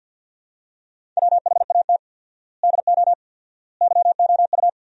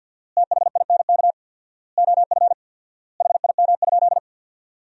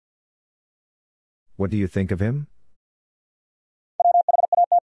What do you think of him?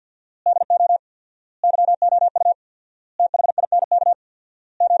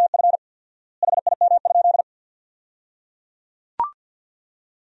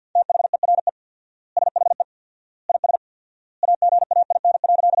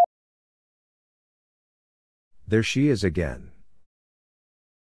 There she is again.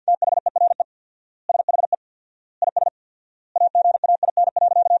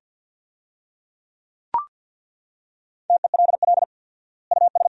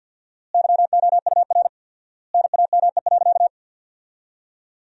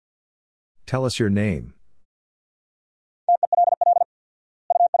 Tell us your name.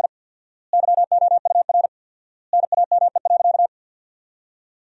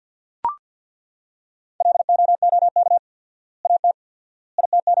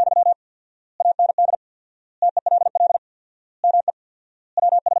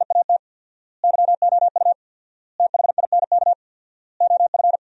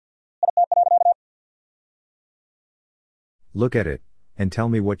 Look at it, and tell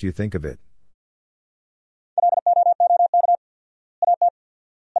me what you think of it.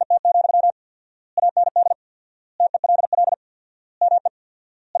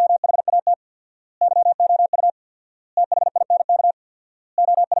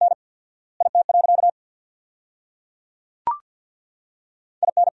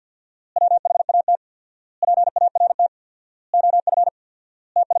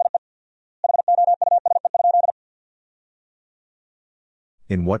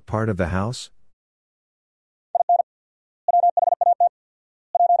 In what part of the house?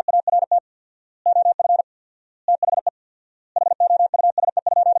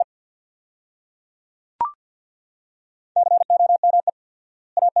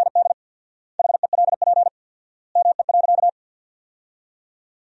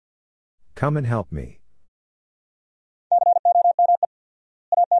 Come and help me.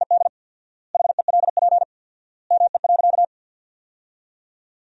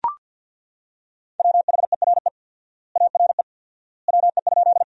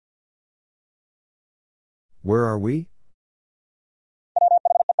 Where are we?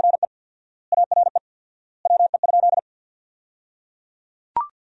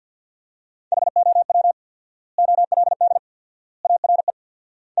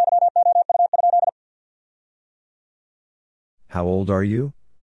 How old are you?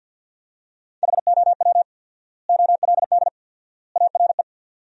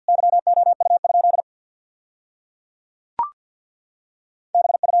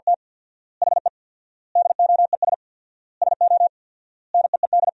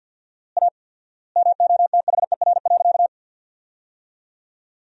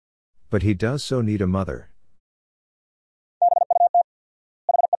 But he does so need a mother.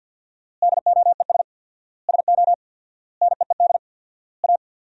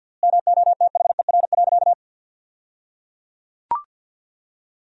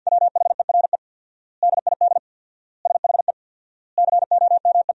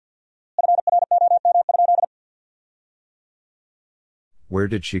 Where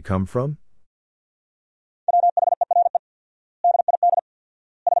did she come from?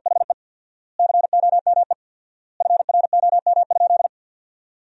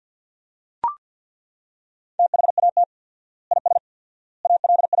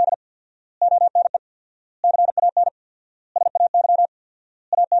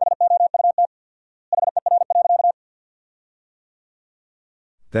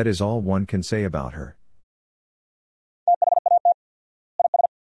 That is all one can say about her.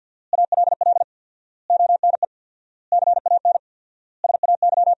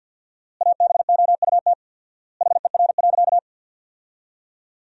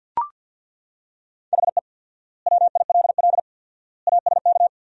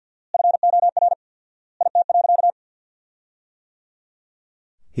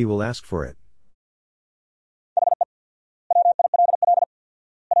 He will ask for it.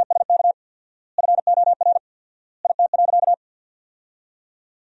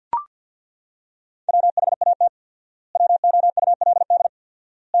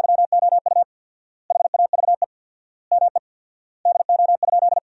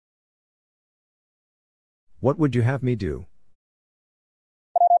 What would you have me do?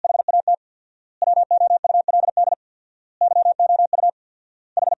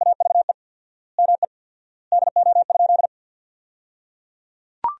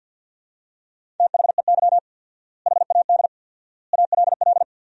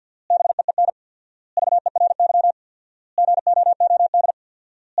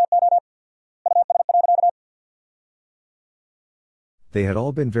 They had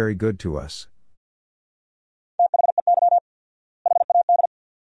all been very good to us.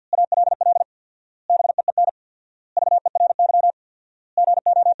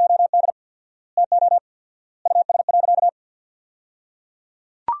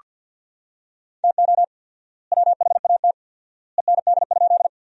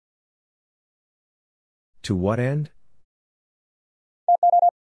 To what end?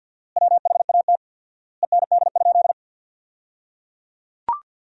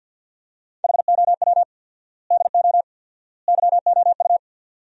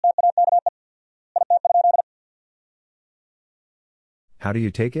 How do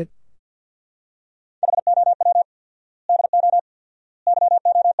you take it?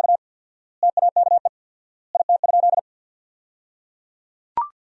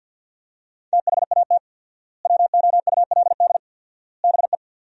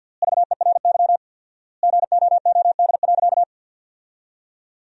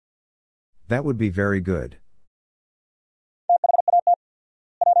 That would be very good.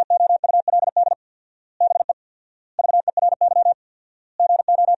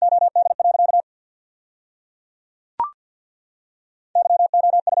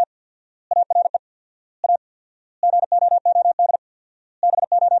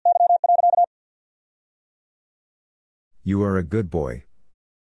 You are a good boy.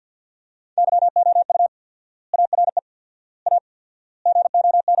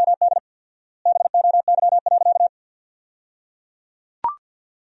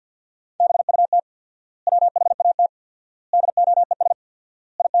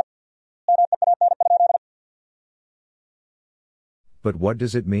 But what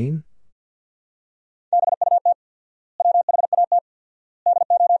does it mean?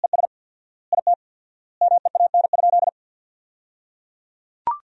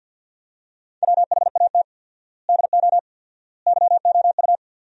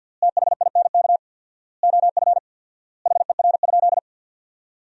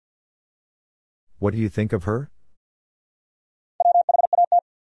 What do you think of her?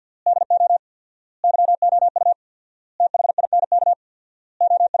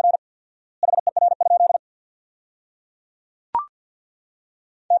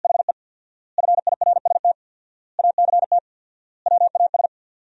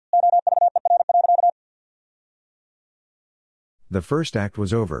 The first act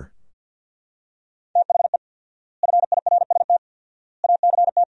was over.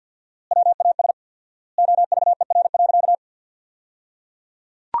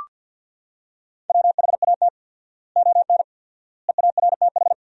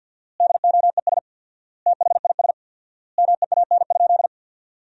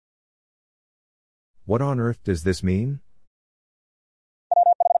 What on earth does this mean?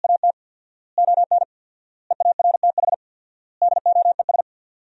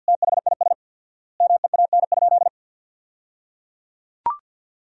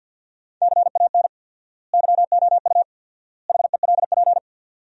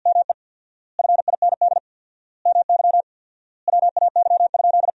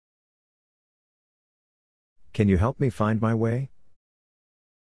 Can you help me find my way?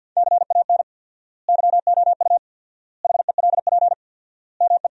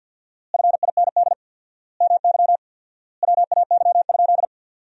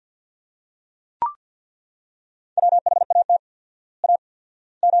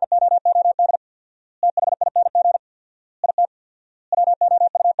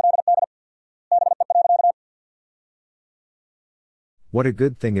 What a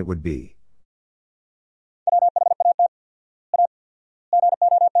good thing it would be.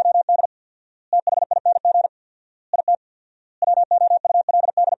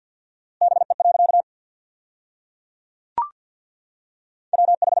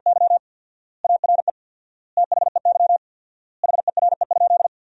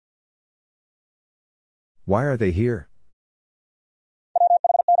 Why are they here?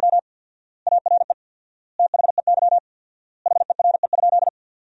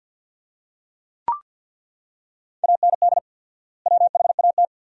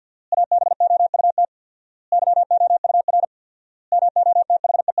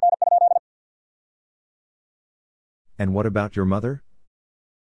 And what about your mother?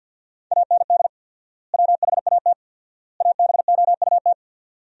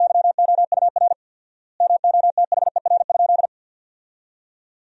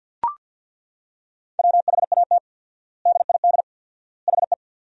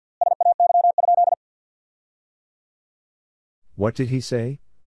 What did he say?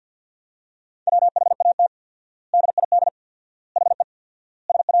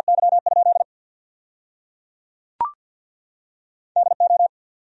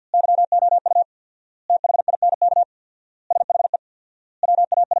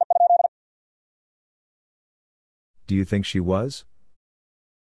 Do you think she was?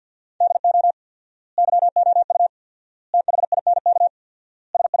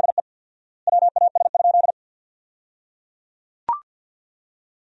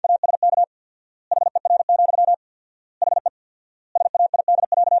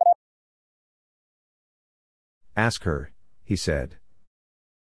 Ask her, he said.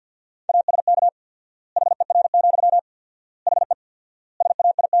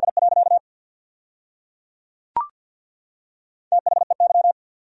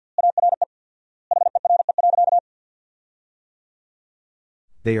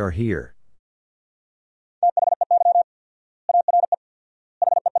 They are here.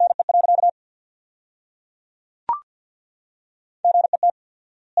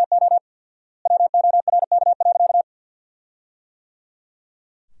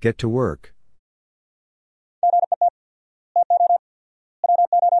 Get to work.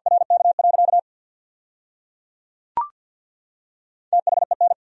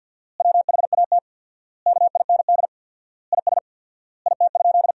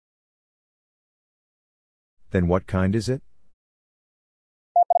 Then what kind is it?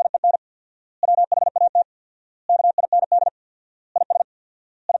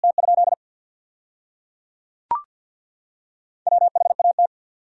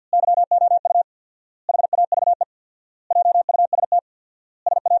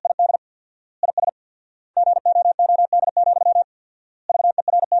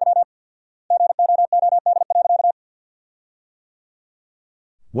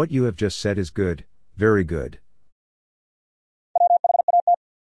 What you have just said is good, very good.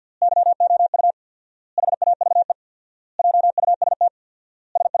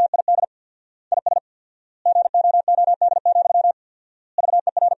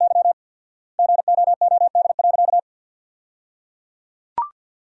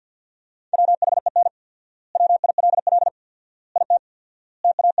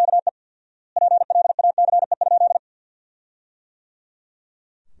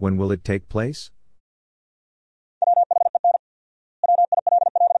 When will it take place?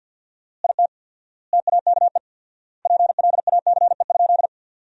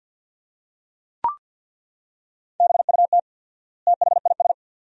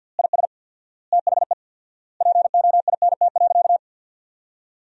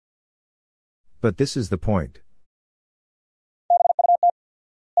 But this is the point.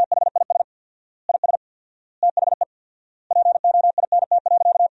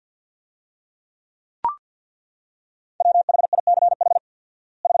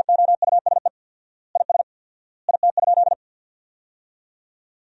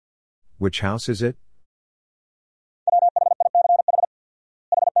 Which house is it?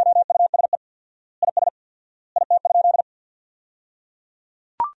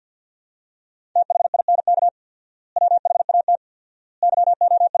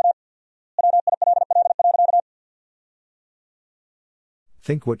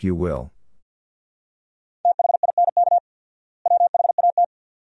 Think what you will.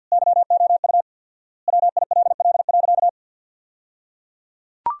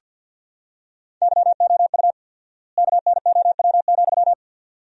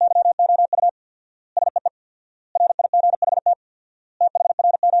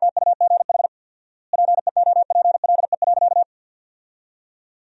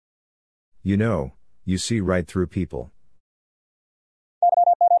 You know, you see right through people.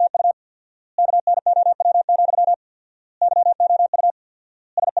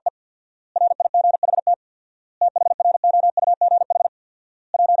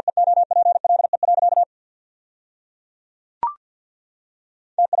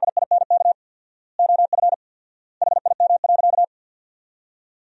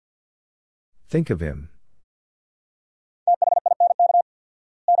 Think of him.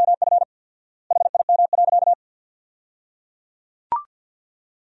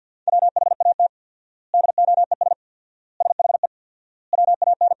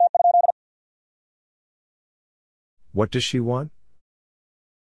 What does she want?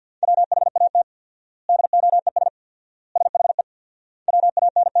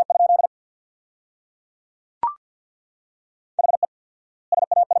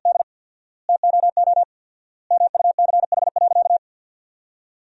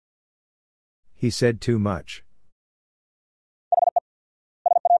 He said too much.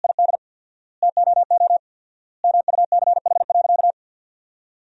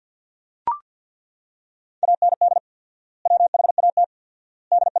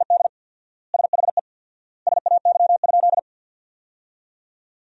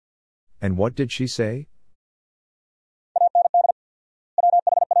 And what did she say?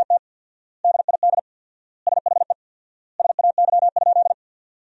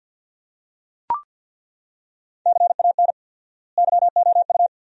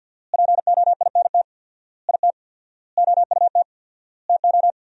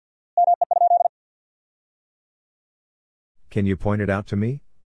 Can you point it out to me?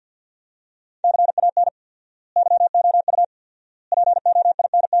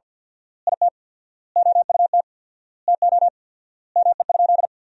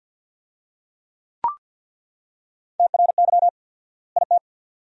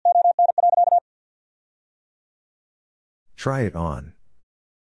 Try it on.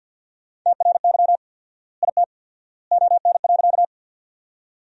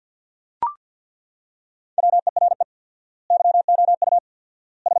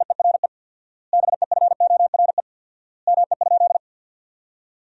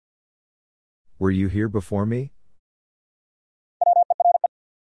 Were you here before me?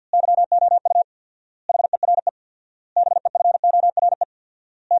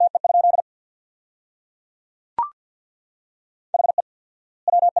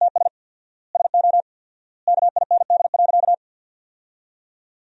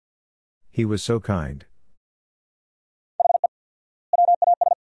 He was so kind.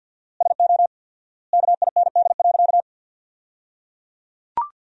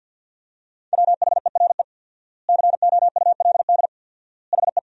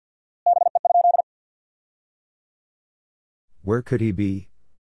 Where could he be?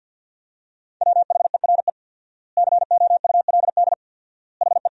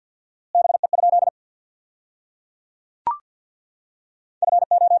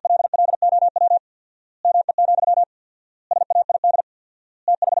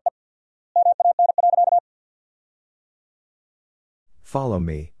 Follow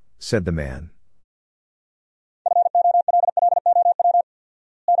me, said the man.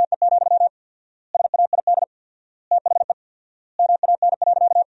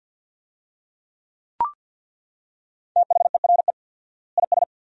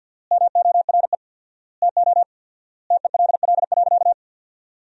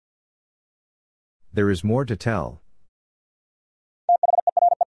 There is more to tell.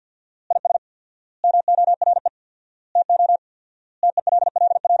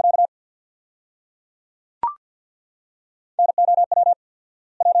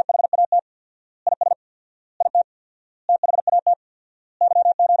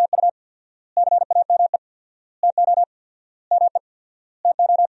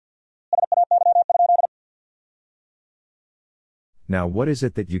 Now what is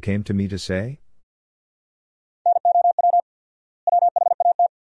it that you came to me to say?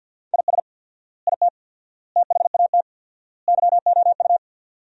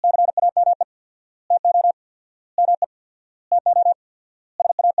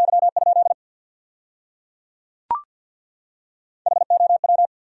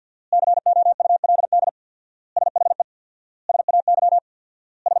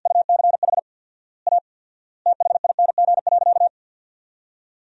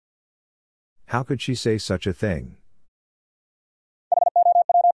 How could she say such a thing?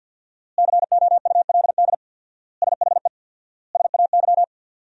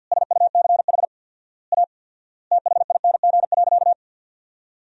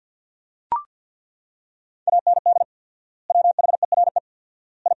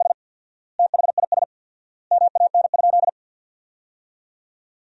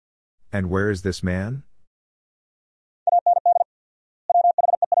 And where is this man?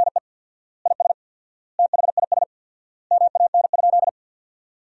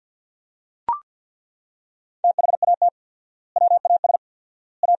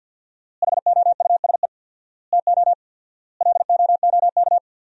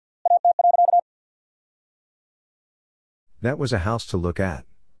 That was a house to look at.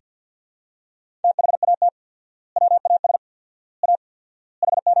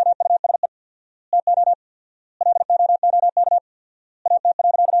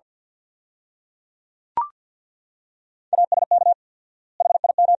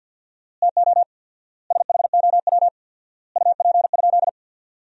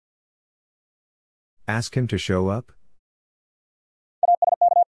 Ask him to show up?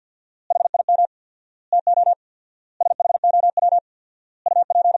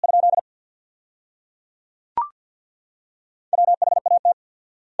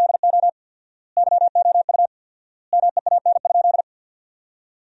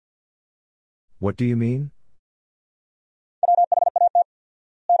 What do you mean?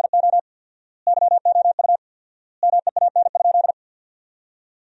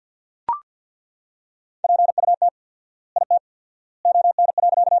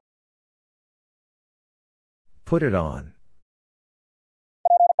 Put it on.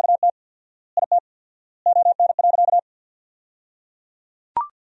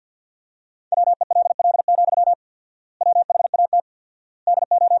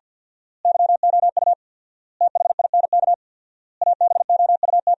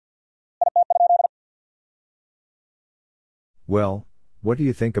 Well, what do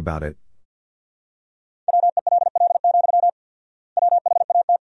you think about it?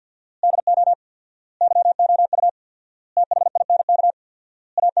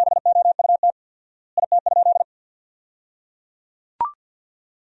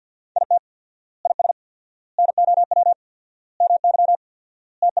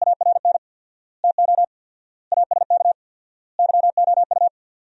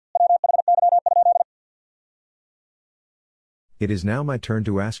 It is now my turn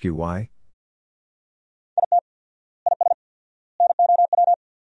to ask you why.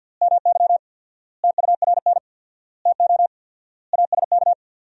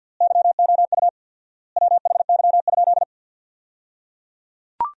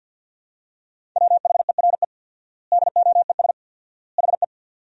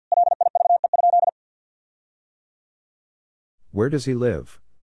 Where does he live?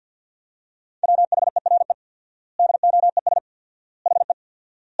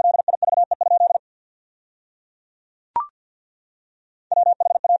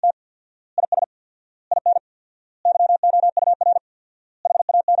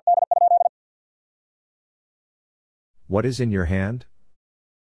 What is in your hand?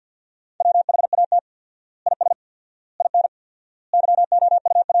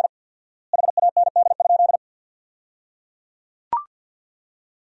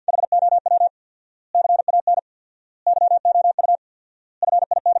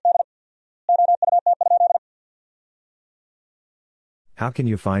 How can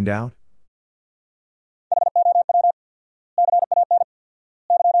you find out?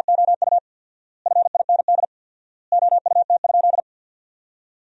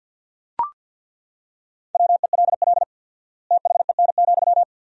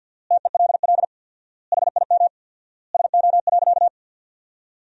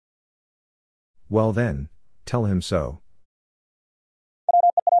 Well then, tell him so.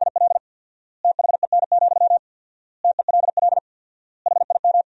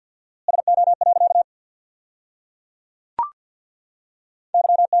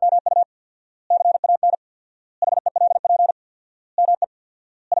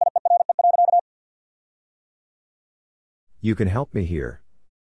 You can help me here.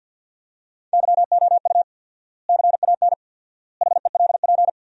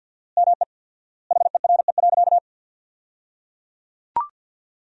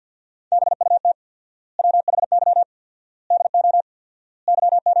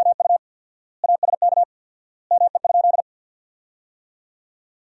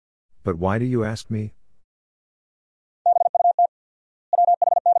 But why do you ask me?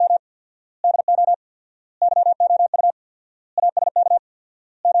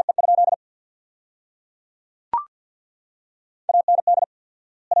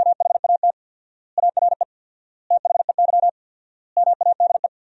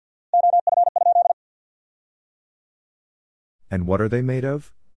 And what are they made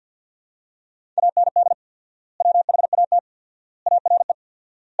of?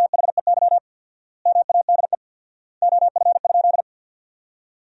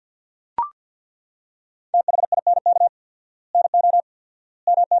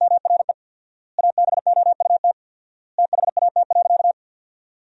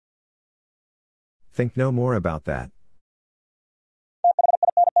 Think no more about that.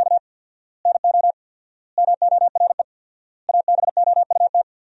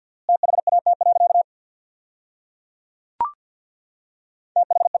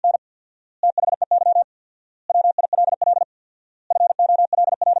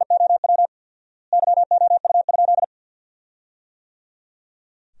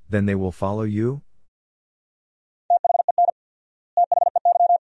 Then they will follow you?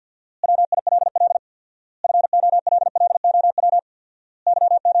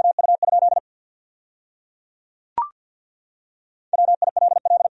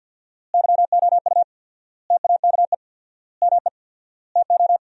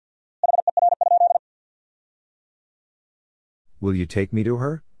 Will you take me to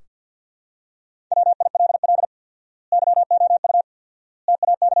her?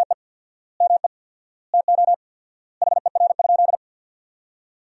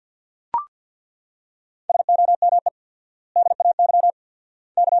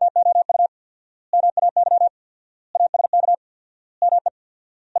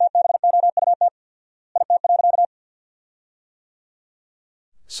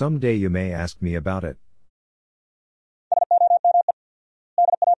 Some day you may ask me about it.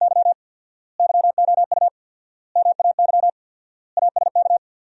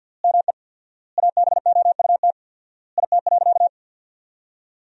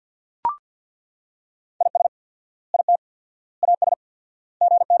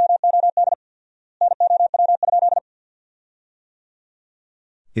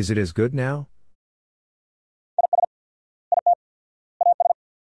 Is it as good now?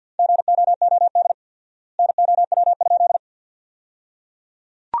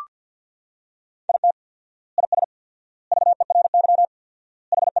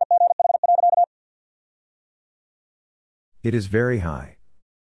 It is very high.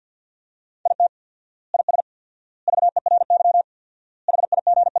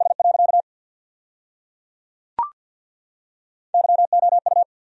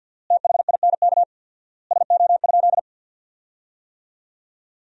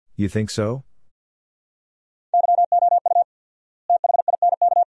 You think so?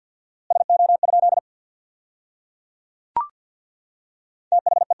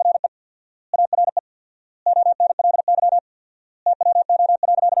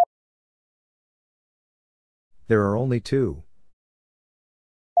 There are only two.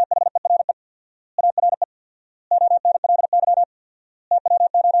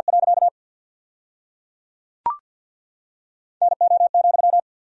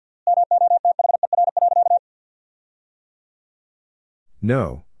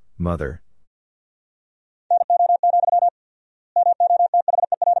 No, Mother.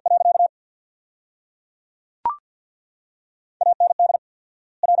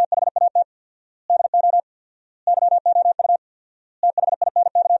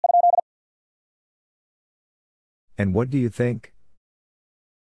 And what do you think?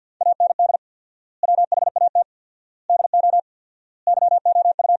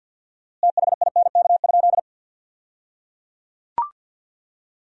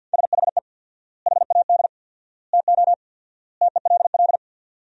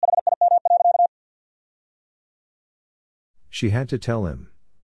 She had to tell him.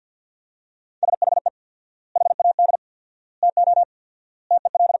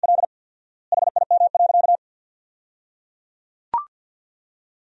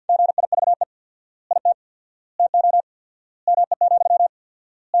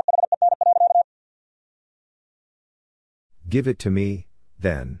 Give it to me,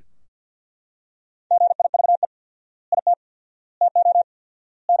 then.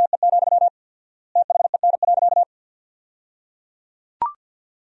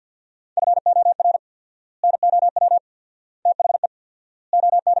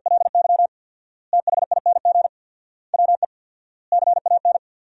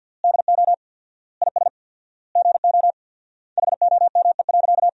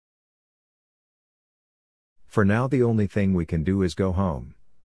 For now, the only thing we can do is go home.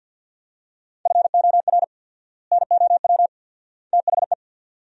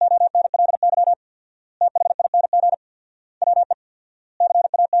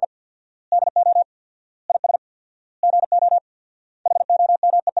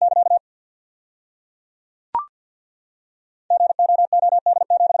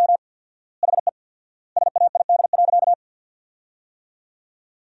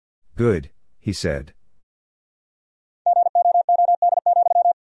 Good, he said.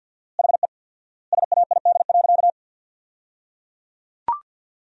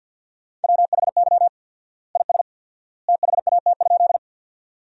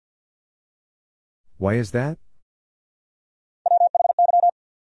 Why is that?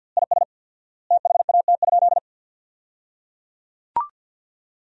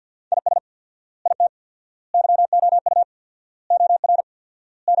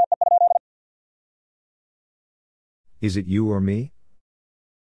 Is it you or me?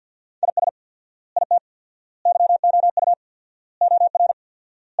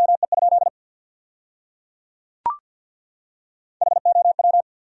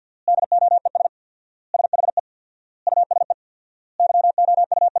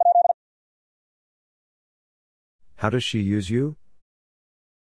 How does she use you?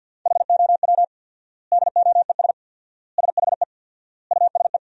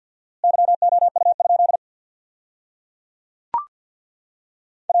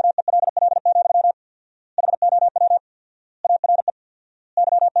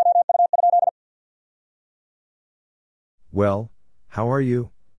 Well, how are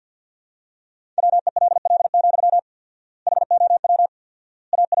you?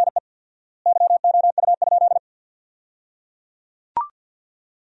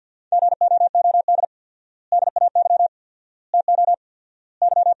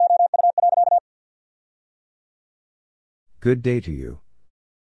 Good day to you.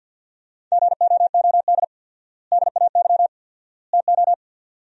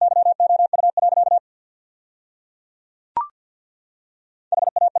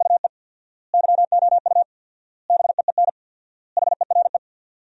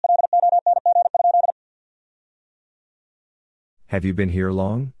 Have you been here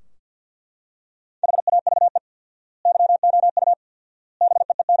long?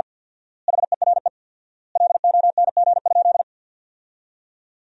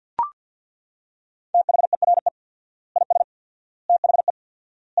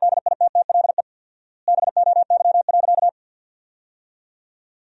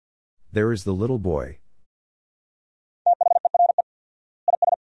 There is the little boy.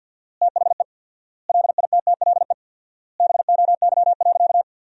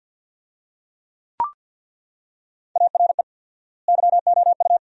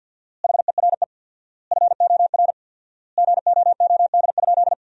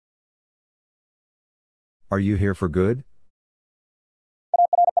 Are you here for good?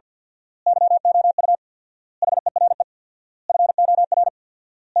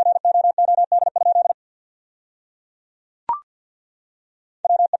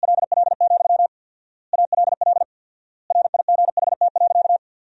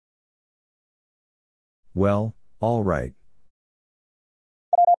 Well, all right.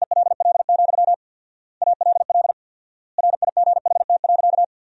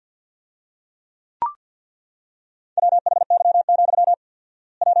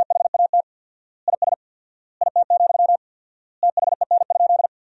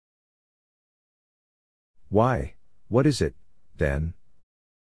 Why, what is it, then?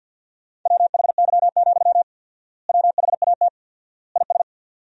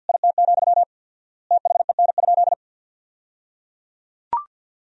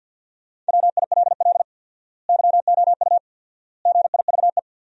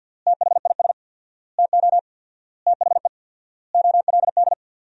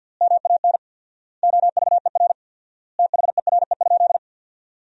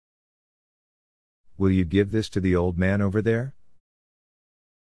 Will you give this to the old man over there?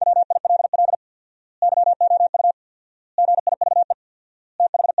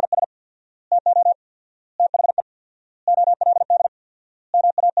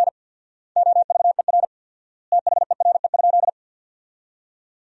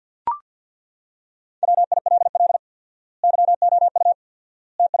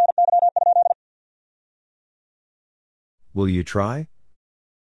 Will you try?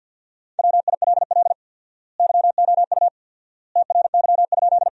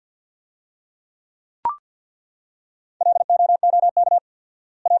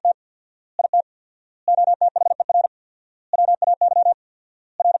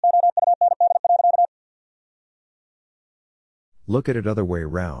 Look at it other way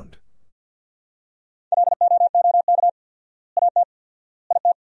round.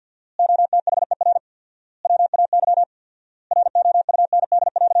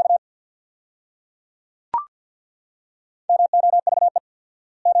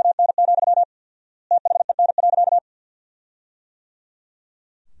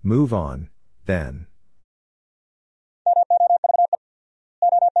 Move on, then.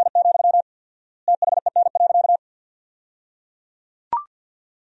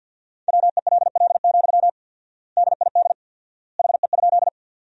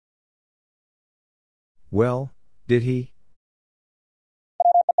 Well, did he?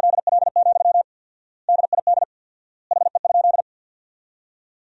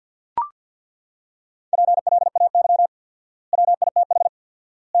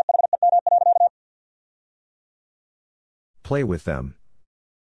 Play with them.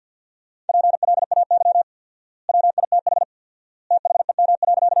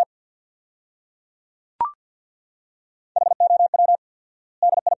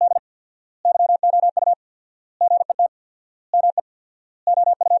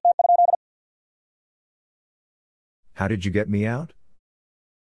 How did you get me out?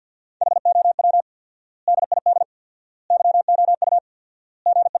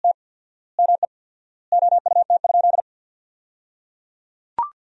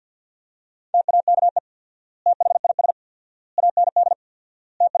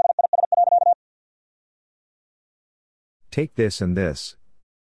 Take this and this.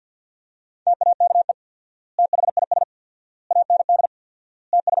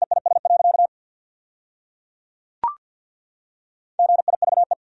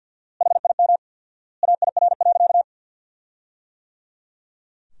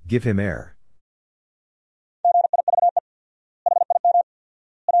 Give him air.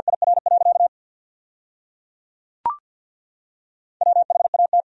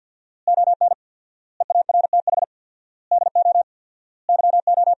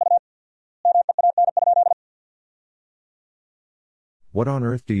 What on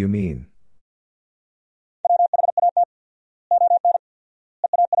earth do you mean?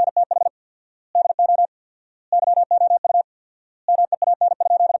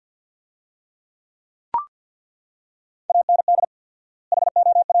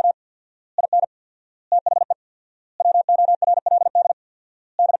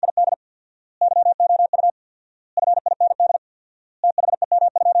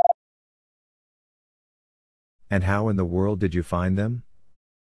 And how in the world did you find them?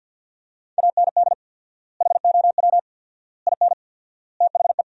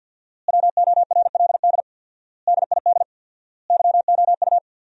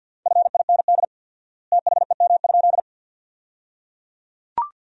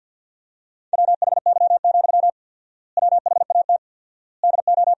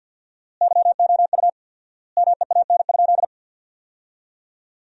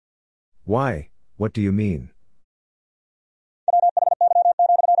 Why, what do you mean?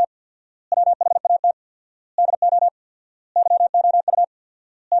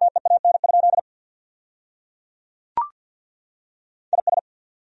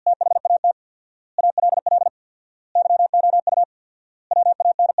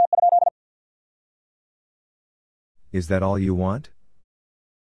 Is that all you want?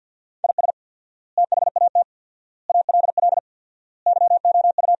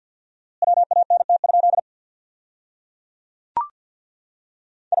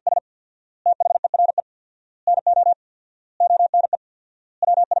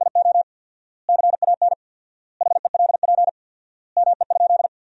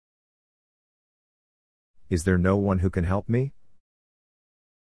 Is there no one who can help me?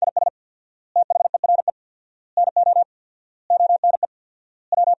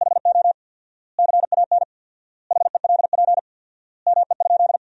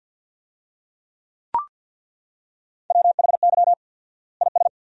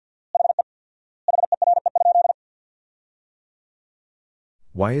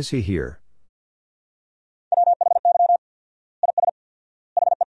 Why is he here?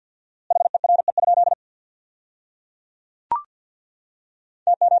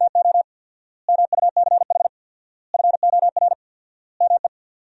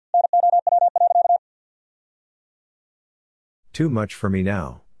 Too much for me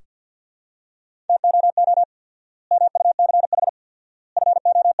now.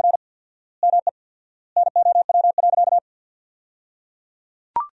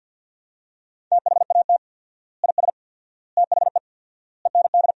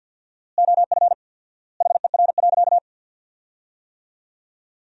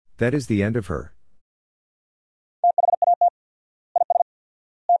 That is the end of her.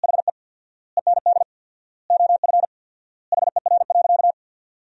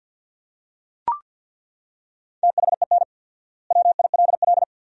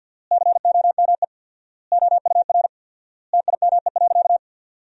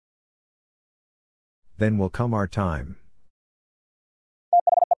 Then will come our time.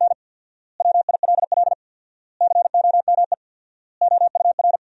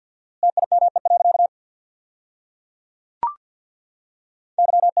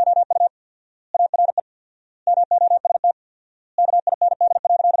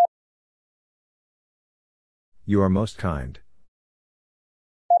 You are most kind.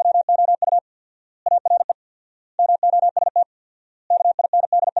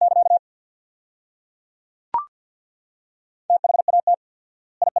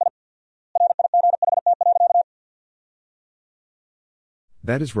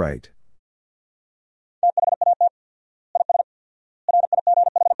 That is right.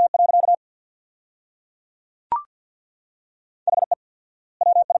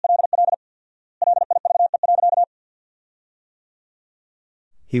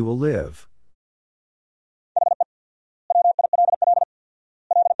 He will live.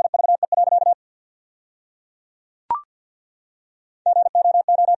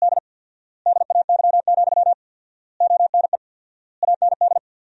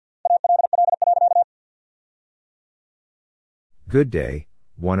 Good day,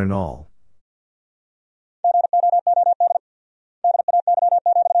 one and all.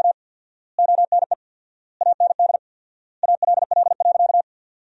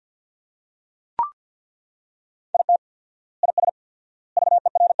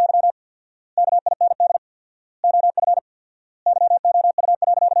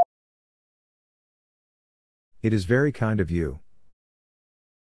 It is very kind of you.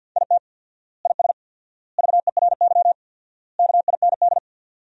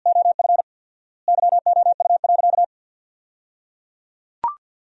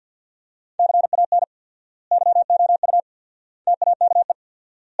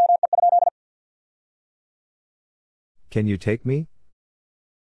 Can you take me?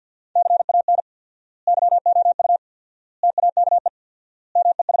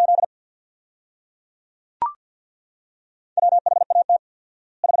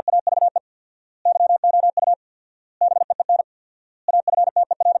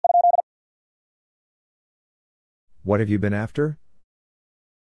 What have you been after?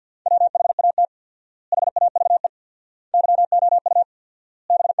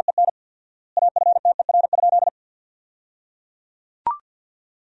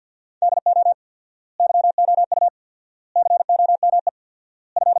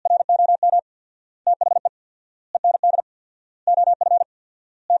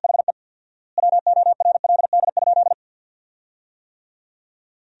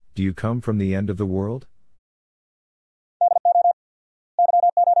 Do you come from the end of the world?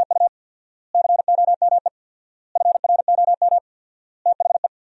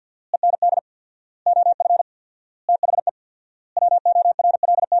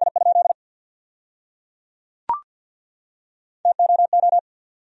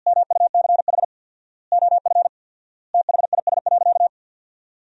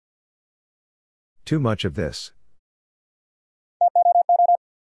 Too much of this.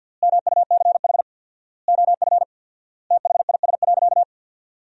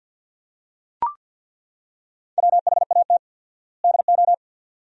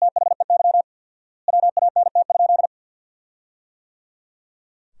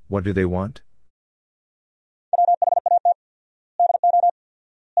 What do they want?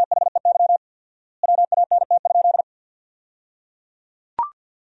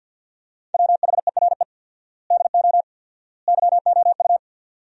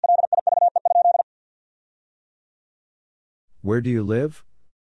 Where do you live?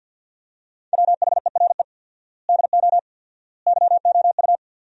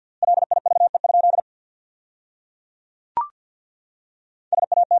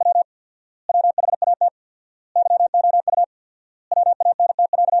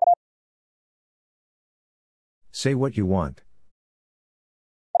 Say what you want.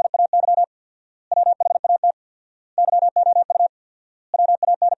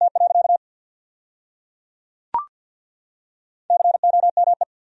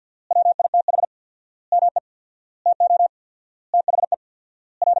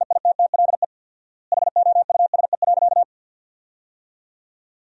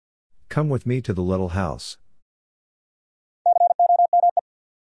 Come with me to the little house.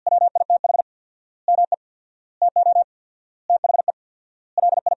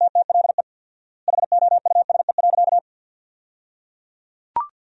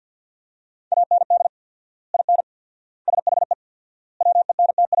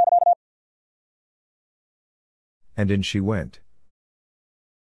 And in she went.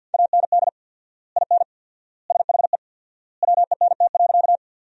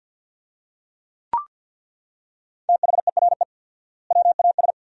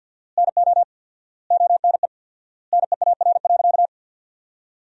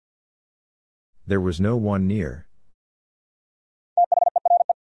 There was no one near.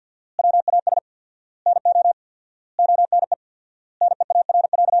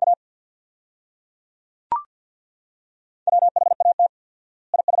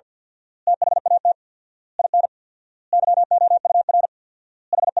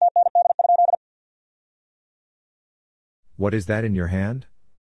 What is that in your hand?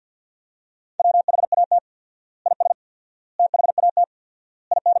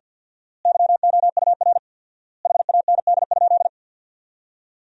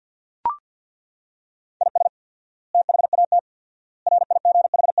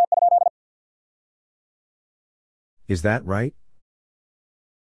 Is that right?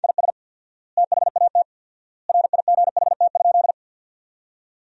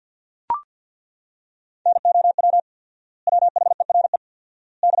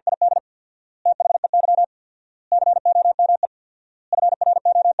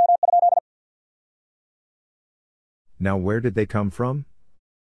 Now where did they come from?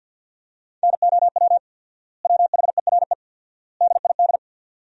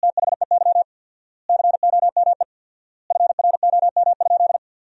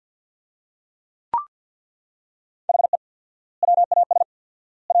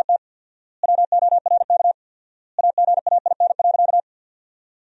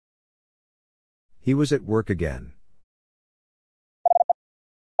 He was at work again.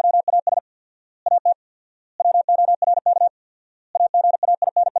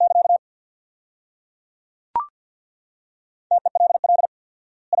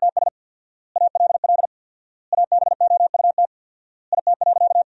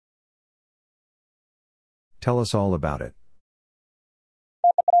 Tell us all about it.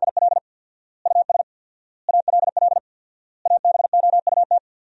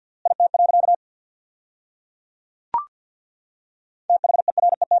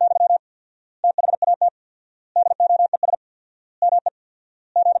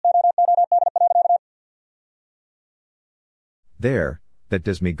 There, that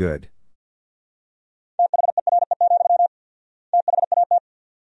does me good.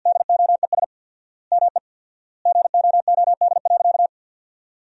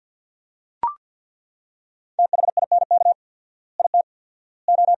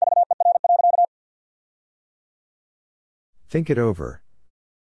 Think it over.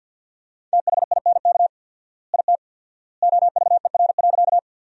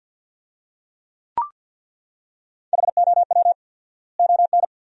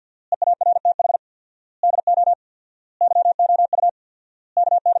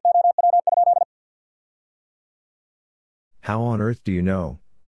 How on earth do you know?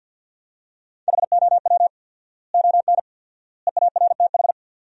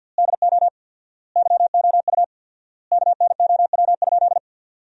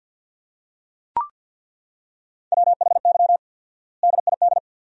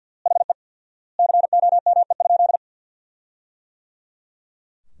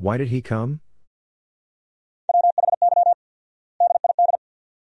 Why did he come?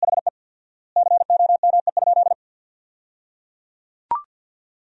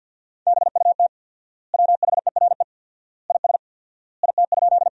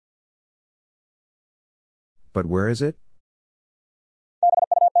 But where is it?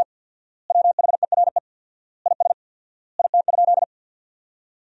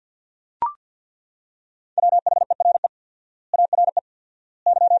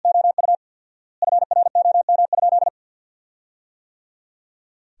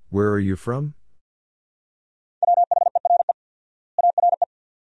 Where are you from?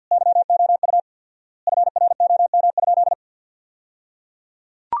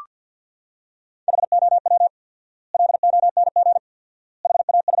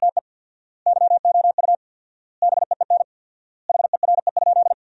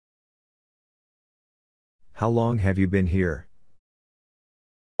 How long have you been here?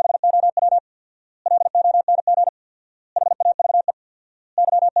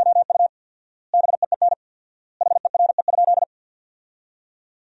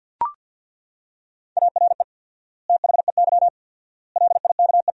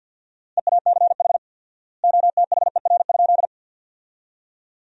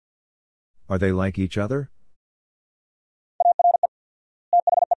 Are they like each other?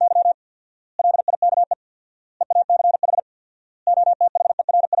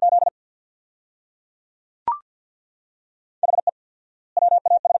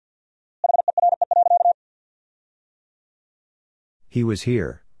 He was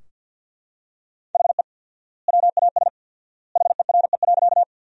here.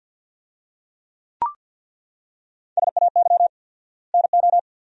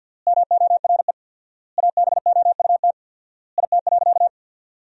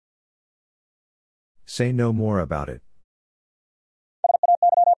 Say no more about it.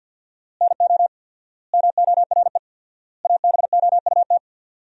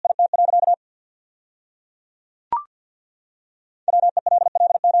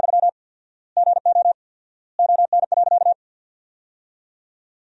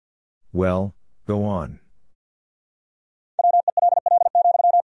 Well, go on.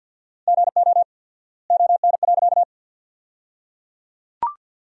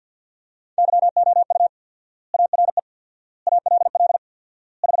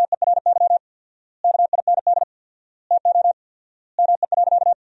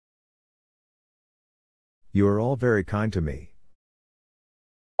 You are all very kind to me.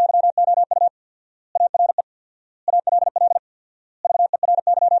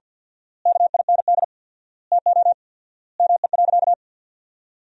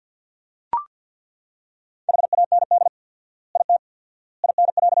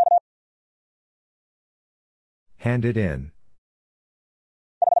 Hand it in.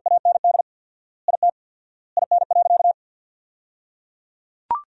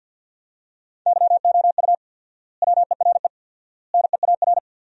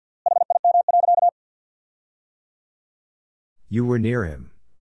 You were near him.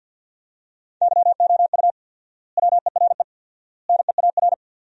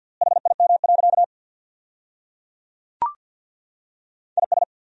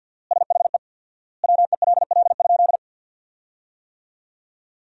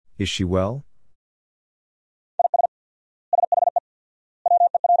 Is she well?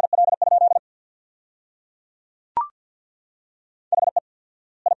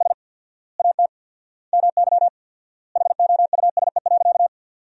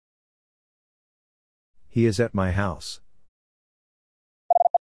 He is at my house.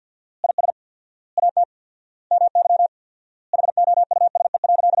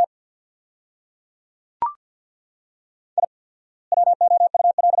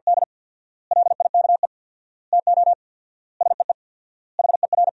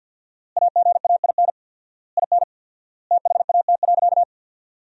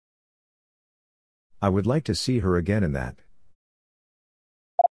 I would like to see her again in that.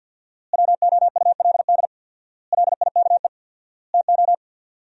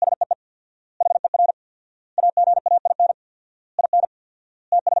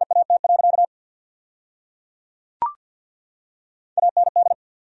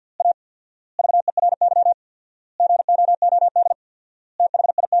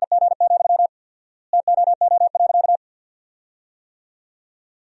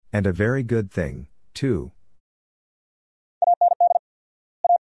 And a very good thing, too.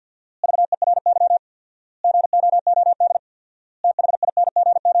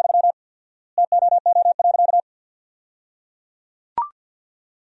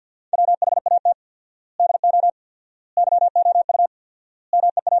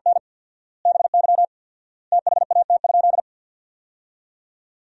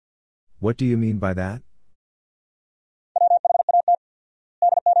 What do you mean by that?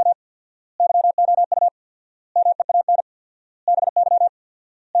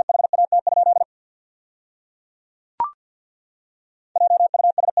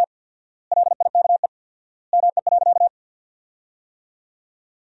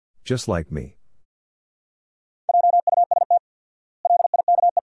 Just like me.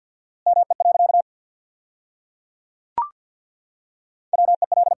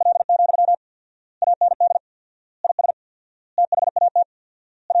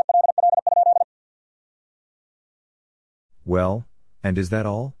 Well, and is that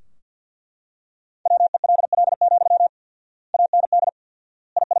all?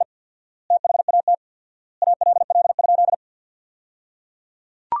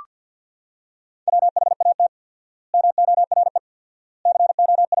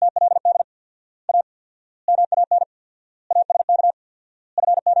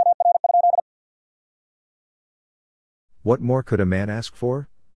 What more could a man ask for?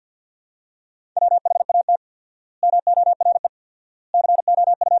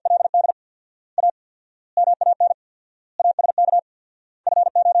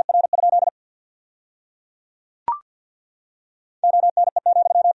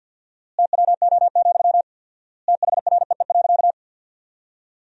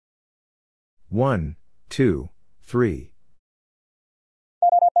 One, two, three.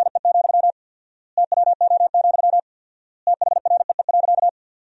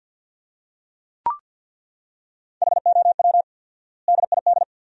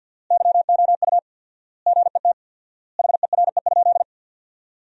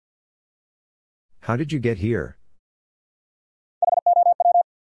 How did you get here?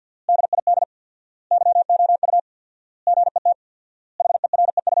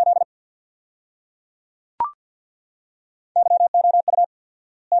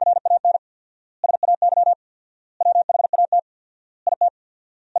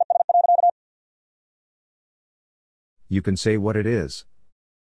 You can say what it is.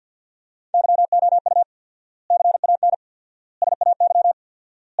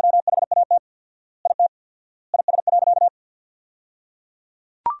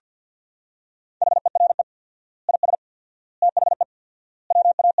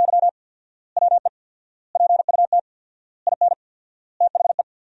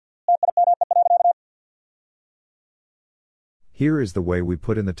 Here is the way we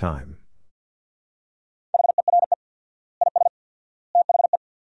put in the time.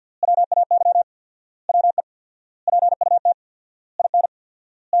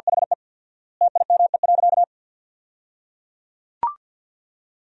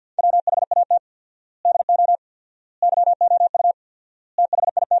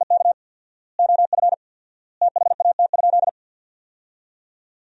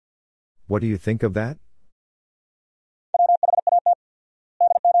 What do you think of that?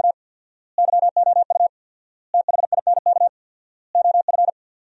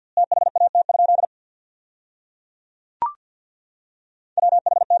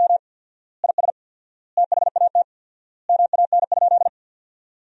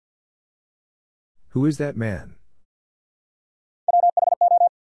 Who is that man?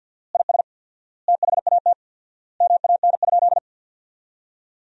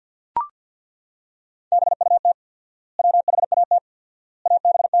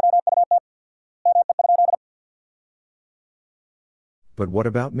 But what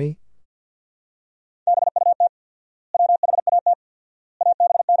about me?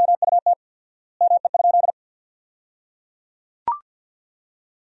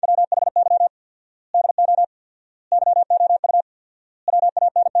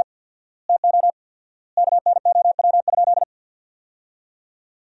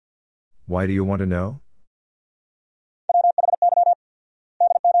 Why do you want to know?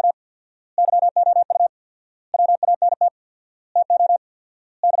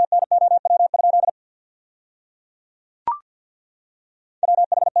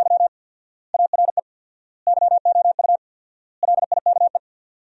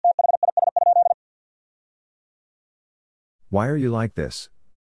 Why are you like this?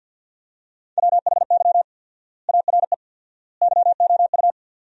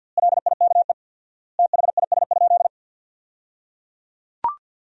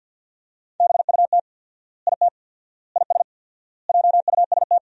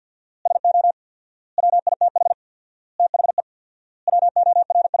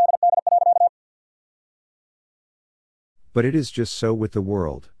 But it is just so with the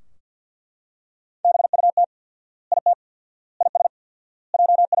world.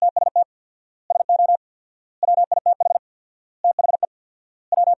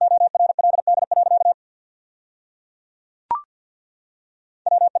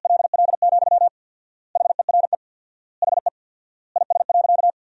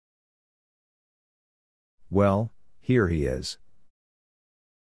 Well, here he is.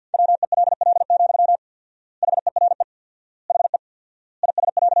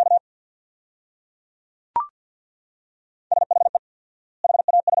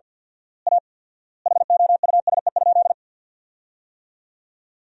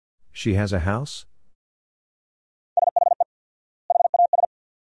 She has a house?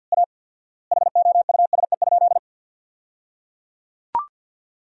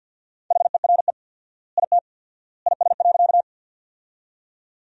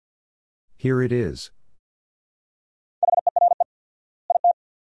 Here it is.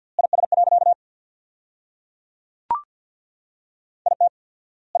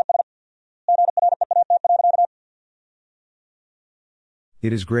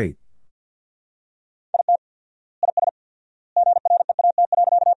 It is great.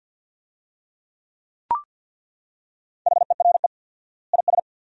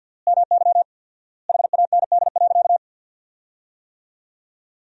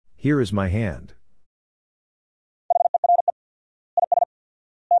 Here is my hand.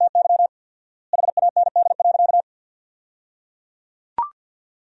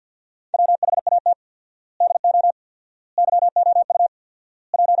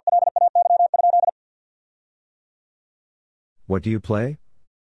 What do you play?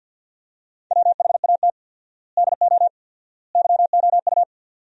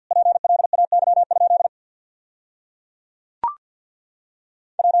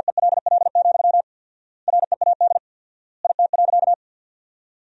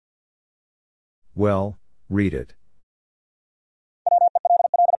 Well, read it.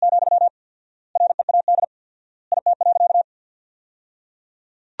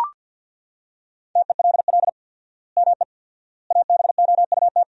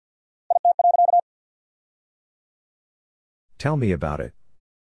 Tell me about it.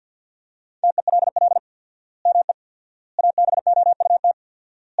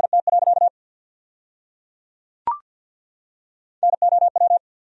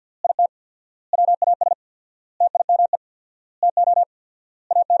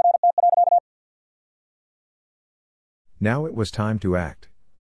 Now it was time to act.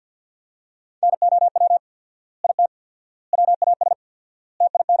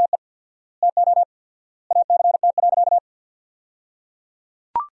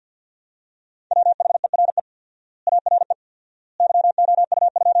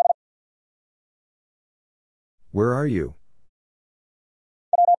 Where are you?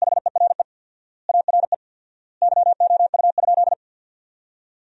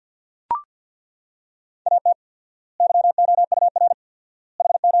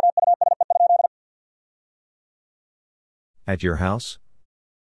 At your house?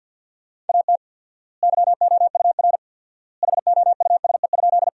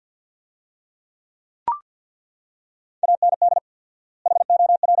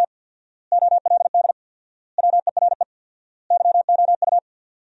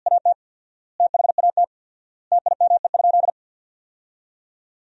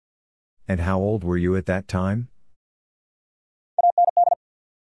 And how old were you at that time?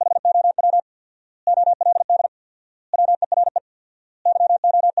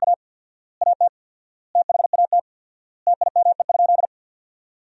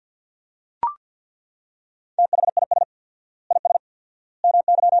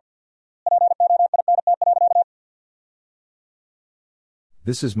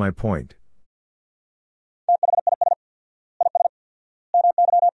 This is my point.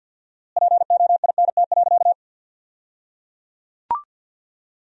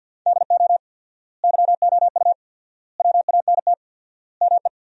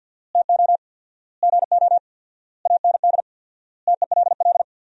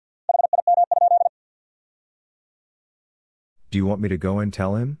 Do you want me to go and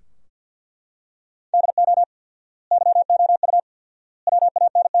tell him?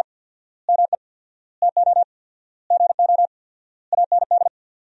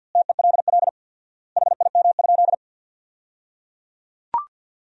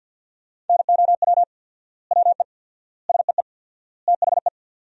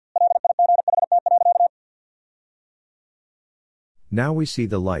 Now we see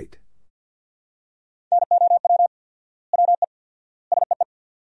the light.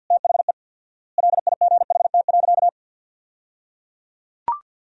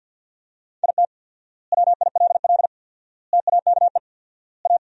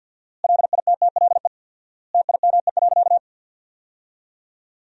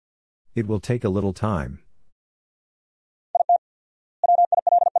 It will take a little time.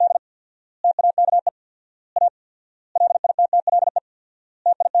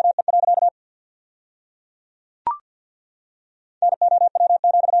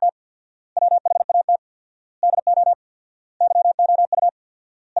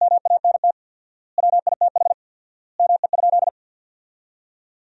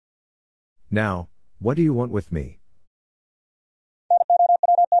 Now, what do you want with me?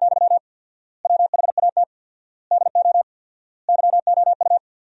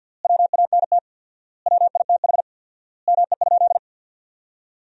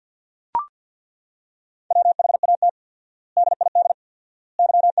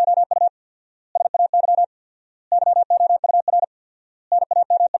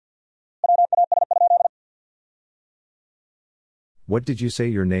 What did you say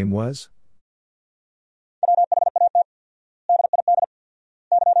your name was?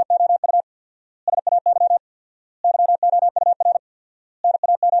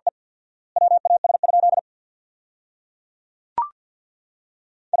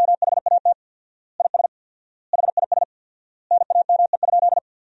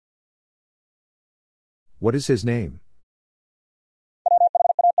 What is his name?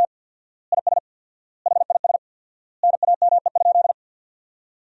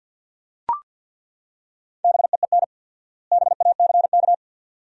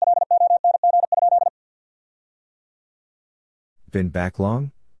 Been back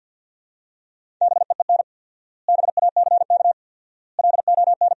long?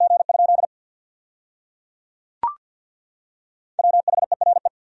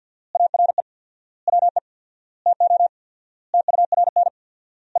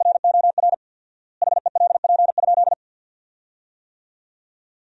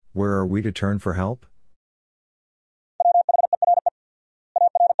 Where are we to turn for help?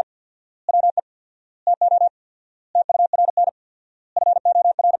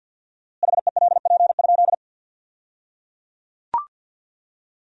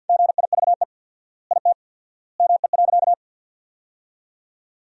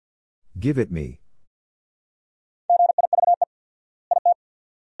 Give it me.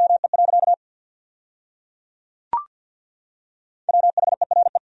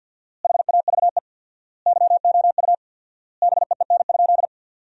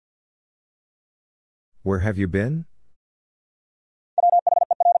 Where have you been?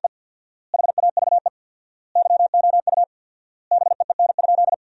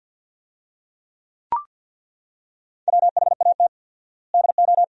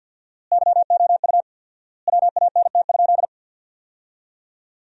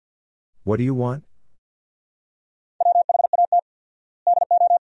 What do you want?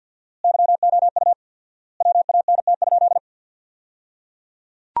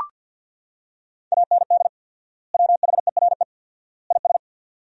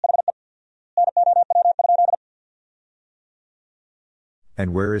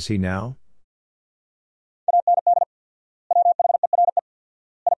 And where is he now?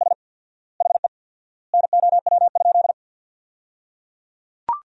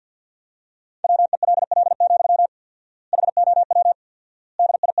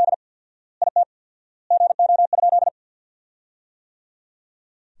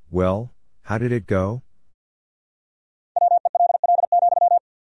 Well, how did it go?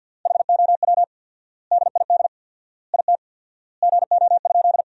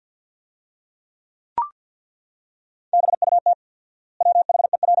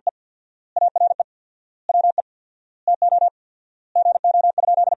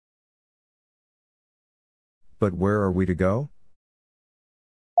 But where are we to go?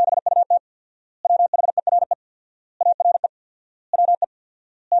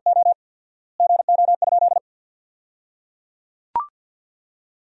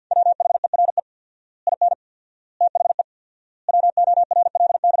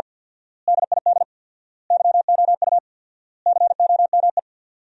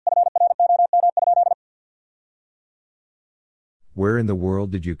 Where in the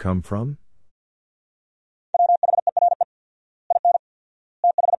world did you come from?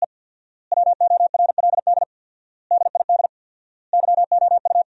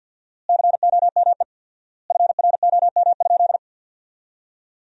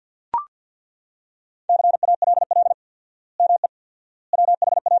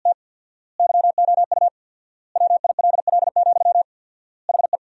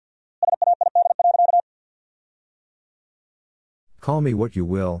 Call me what you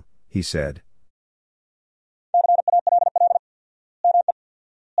will, he said.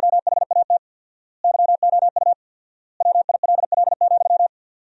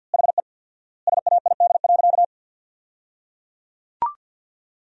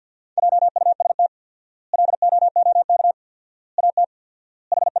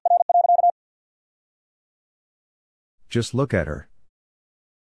 Just look at her.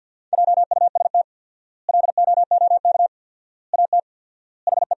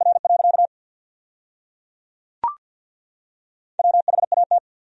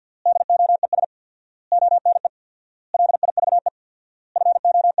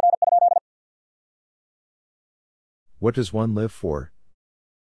 What does one live for?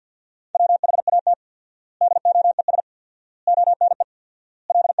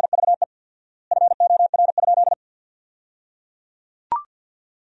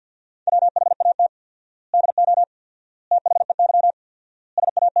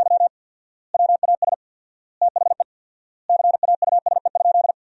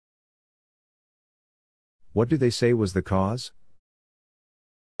 What do they say was the cause?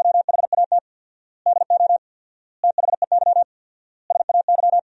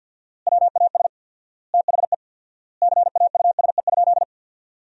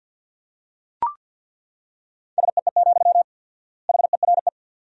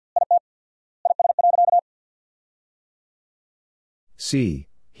 See,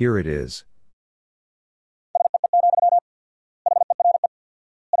 here it is.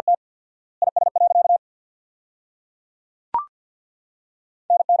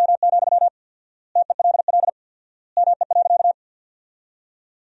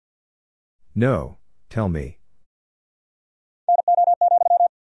 No, tell me.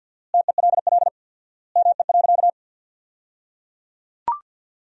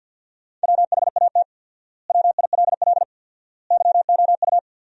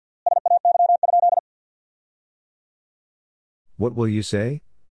 What will you say?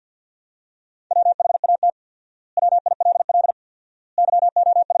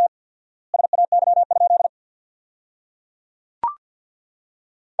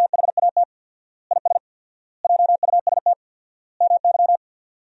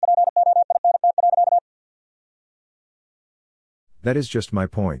 That is just my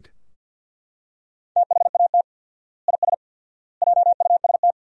point.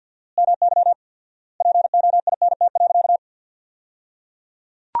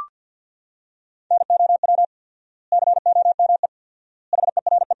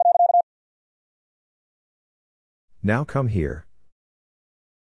 Now come here.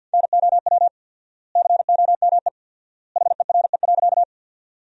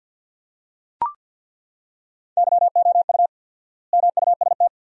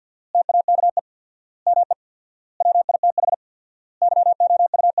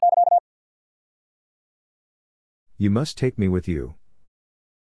 You must take me with you.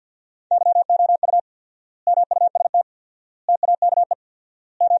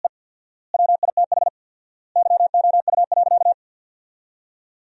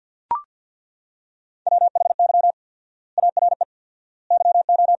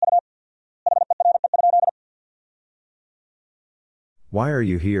 Why are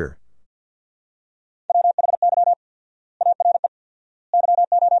you here?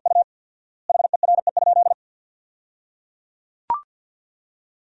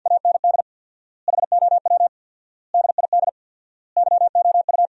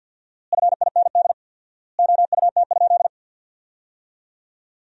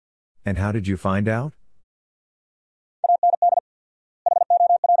 And how did you find out?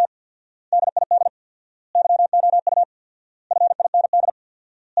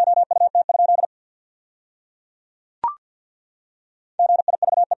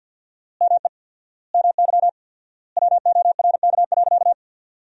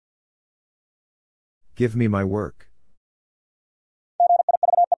 Give me my work.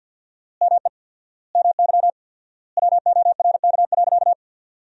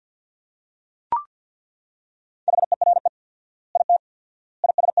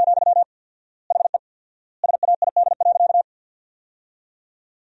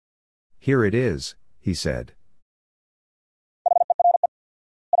 Here it is, he said.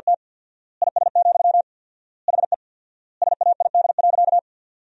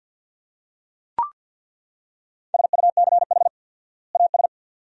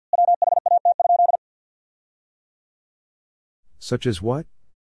 Such as what?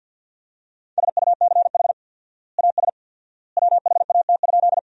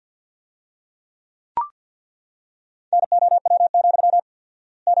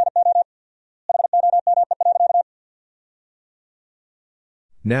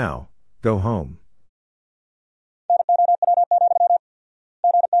 Now, go home.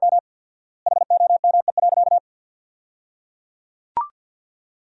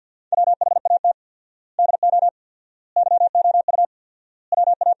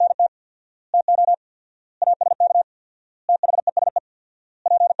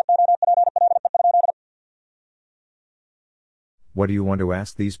 What do you want to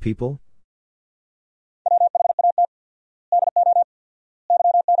ask these people?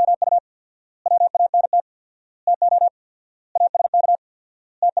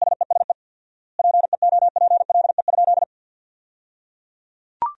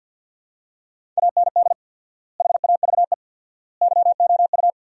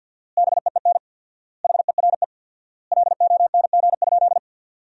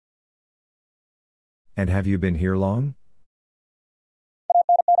 And have you been here long?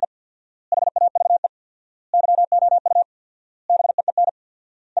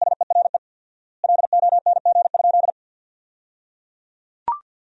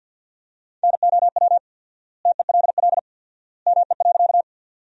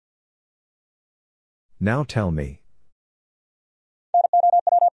 Now tell me.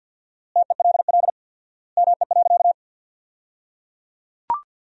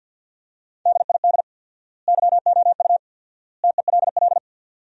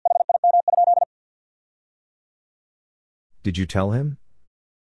 Did you tell him?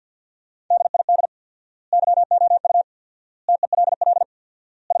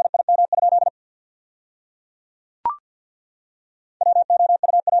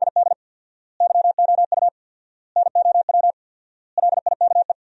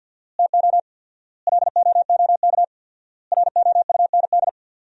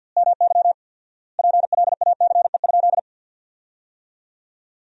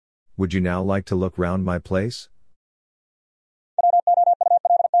 Would you now like to look round my place?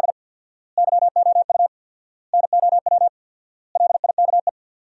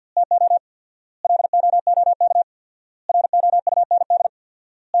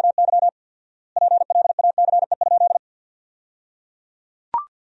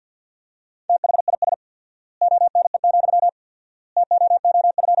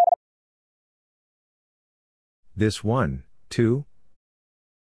 This one, too?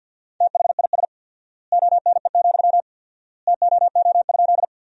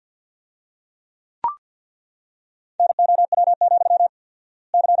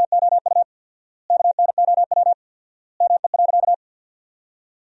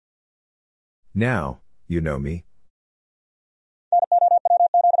 Now, you know me.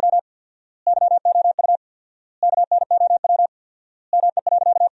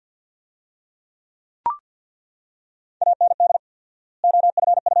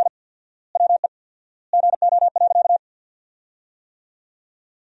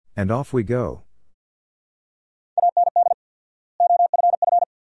 And off we go.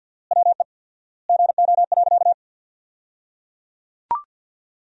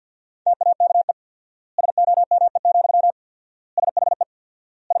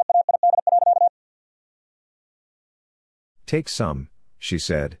 Take some, she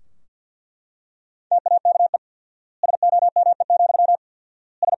said.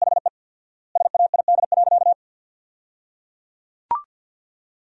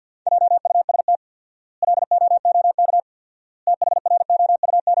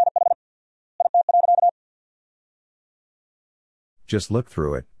 Just look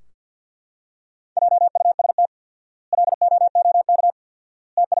through it.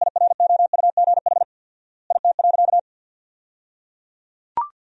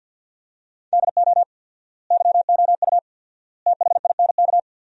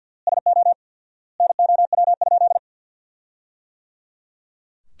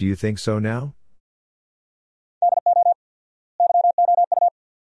 Do you think so now?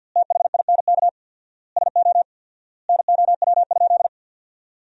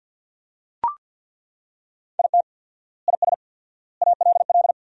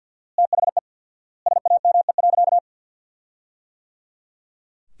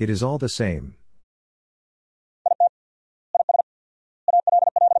 It is all the same.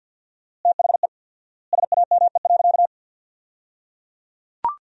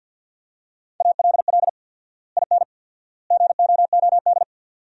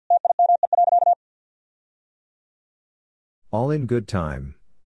 All in good time.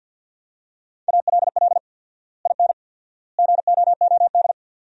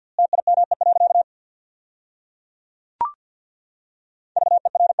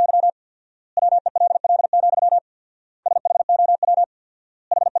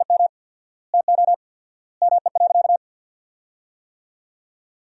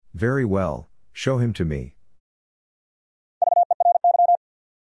 Very well, show him to me.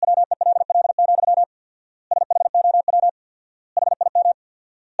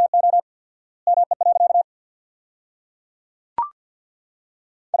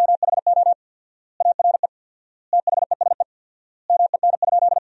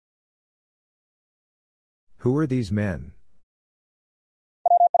 Who are these men?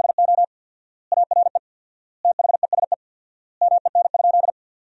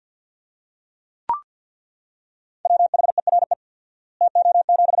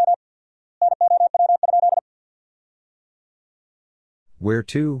 Where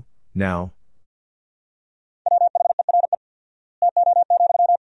to, now?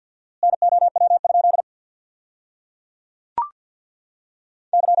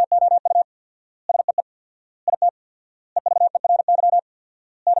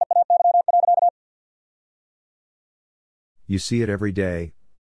 You see it every day.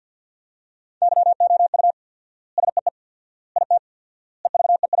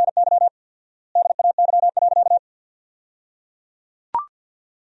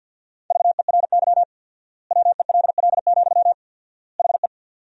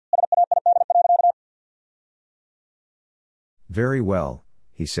 Very well,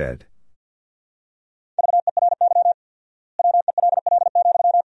 he said.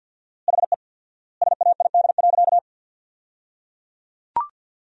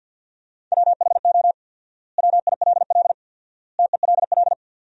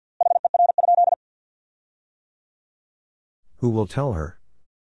 Who will tell her?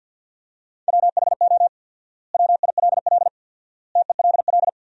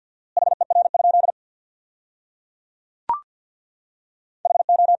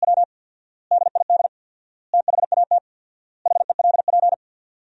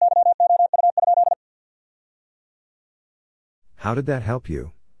 How did that help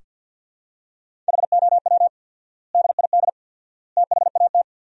you?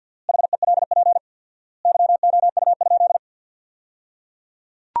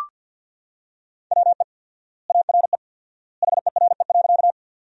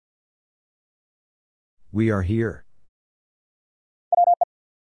 We are here.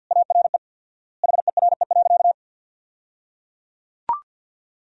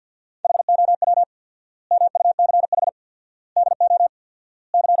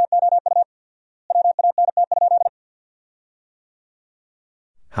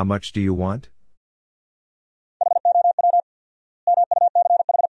 How much do you want?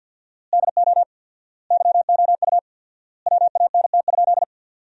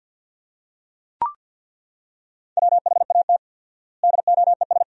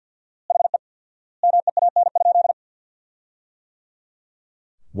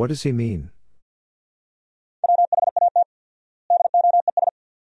 What does he mean?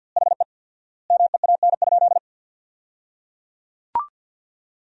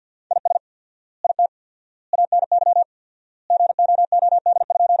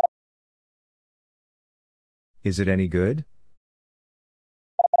 Is it any good?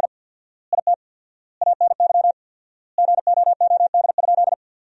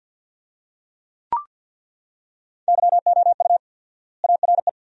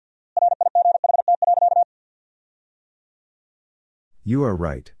 You are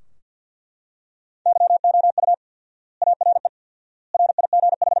right.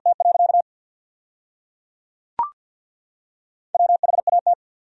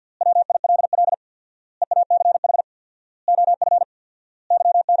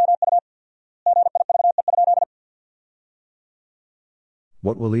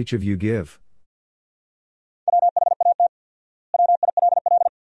 What will each of you give?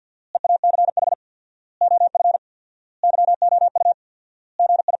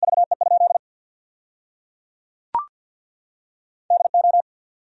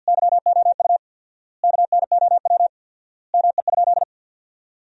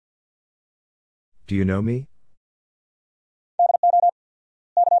 Do you know me?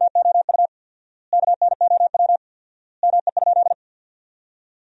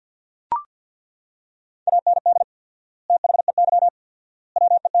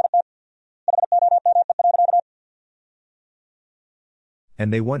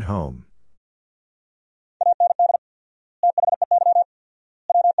 And they went home.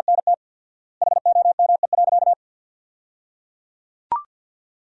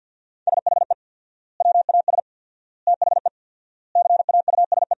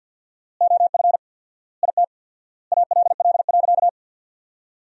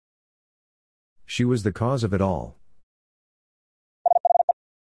 She was the cause of it all.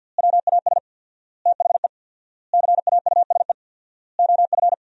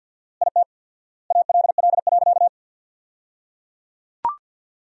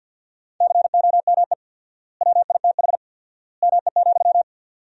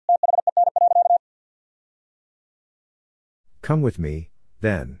 Come with me,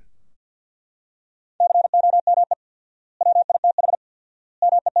 then.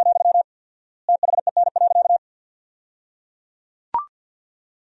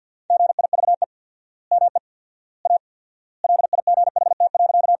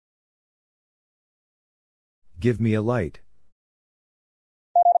 Give me a light.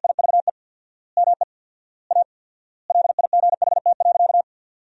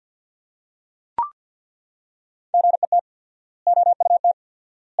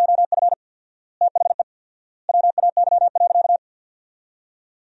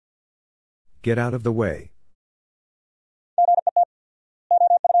 Get out of the way.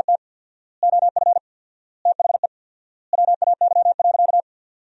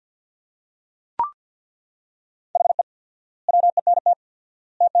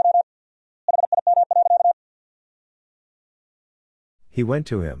 He went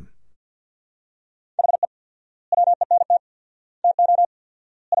to him.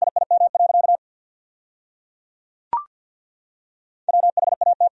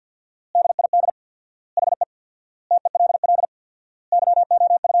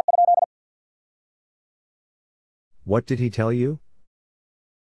 What did he tell you?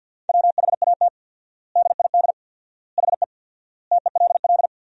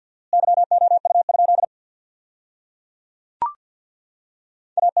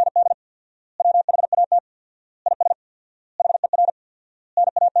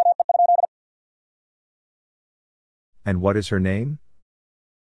 And what is her name?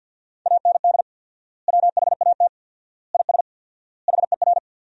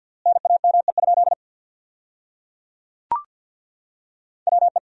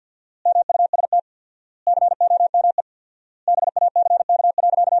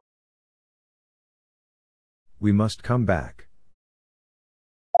 We must come back.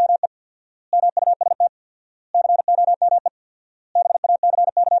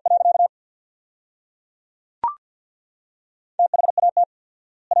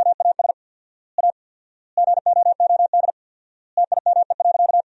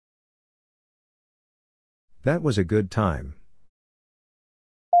 That was a good time.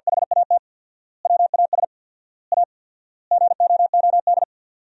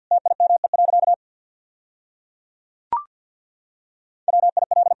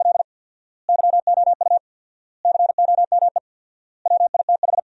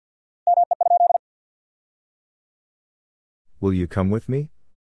 Will you come with me?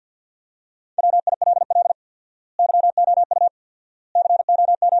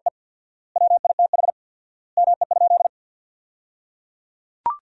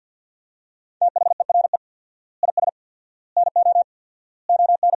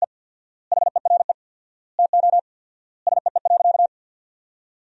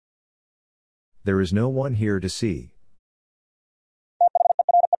 There is no one here to see.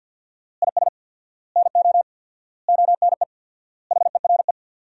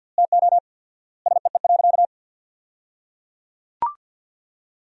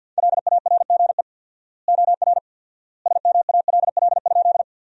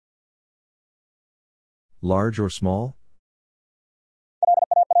 Large or small?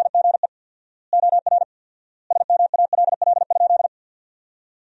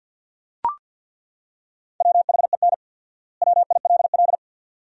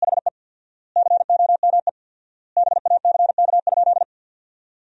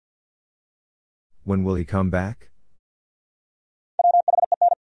 When will he come back?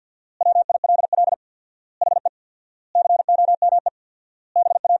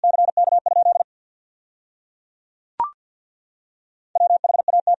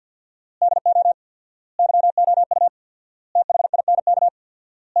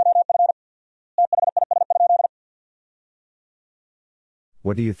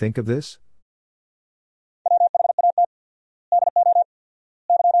 What do you think of this?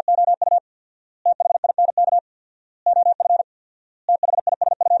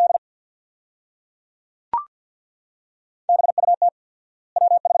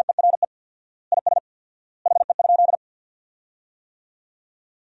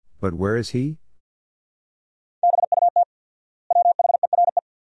 But where is he?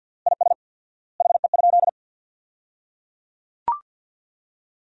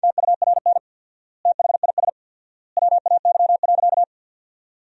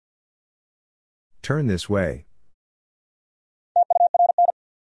 Turn this way.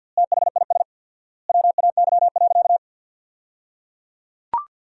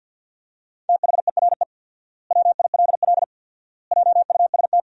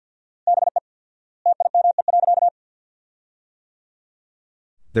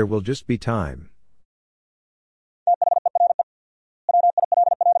 There will just be time.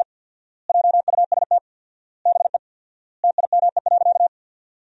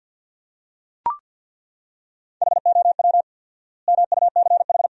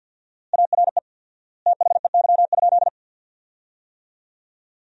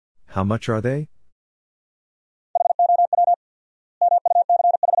 How much are they?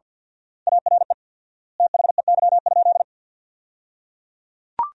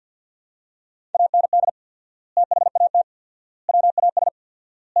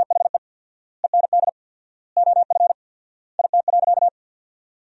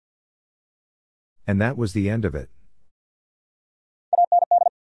 And that was the end of it.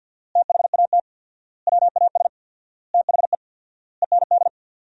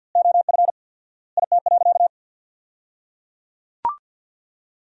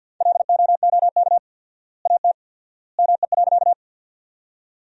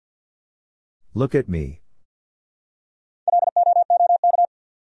 Look at me.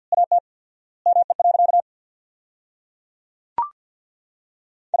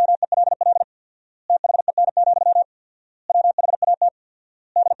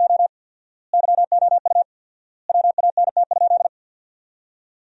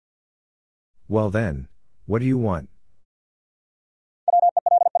 Well then, what do you want?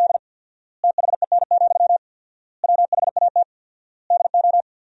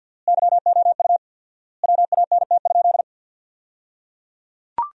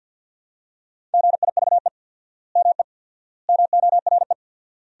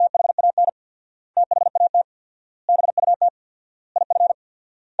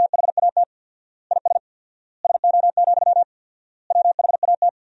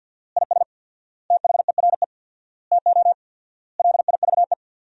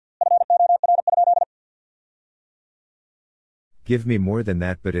 Give me more than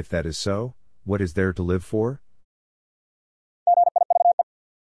that, but if that is so, what is there to live for?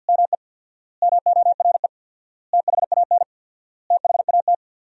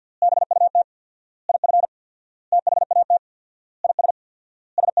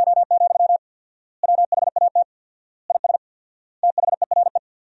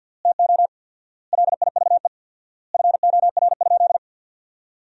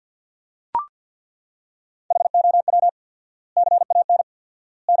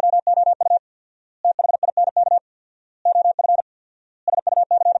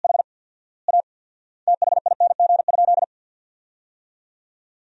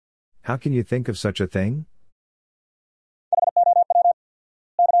 How can you think of such a thing?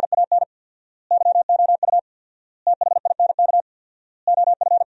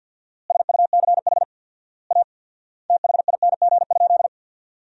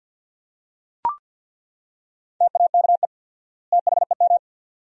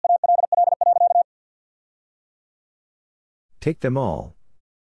 Take them all.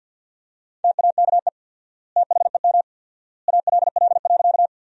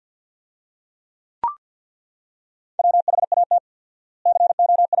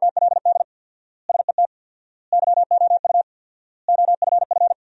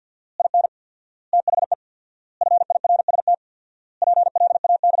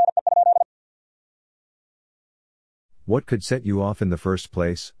 What could set you off in the first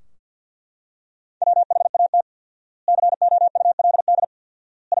place?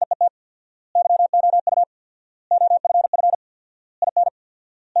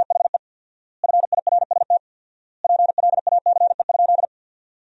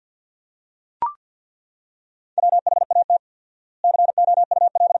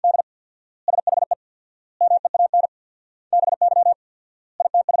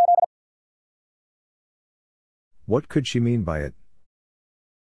 What could she mean by it?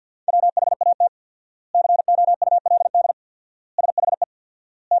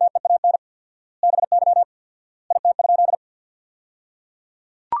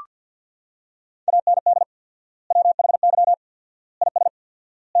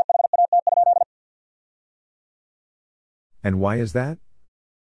 And why is that?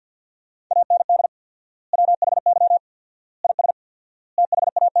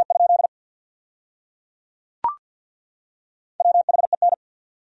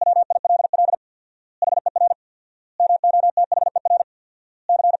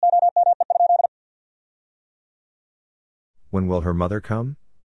 When will her mother come?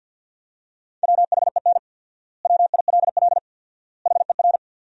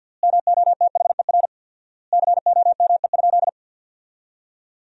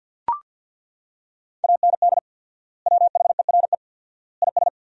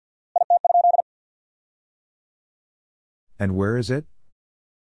 And where is it?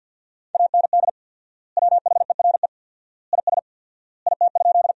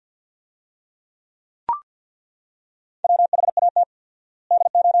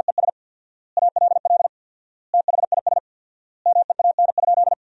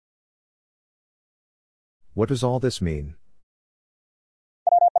 What does all this mean?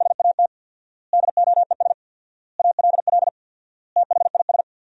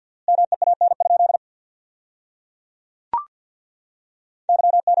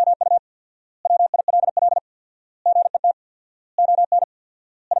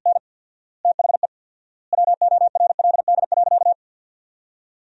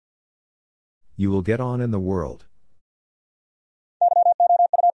 You will get on in the world.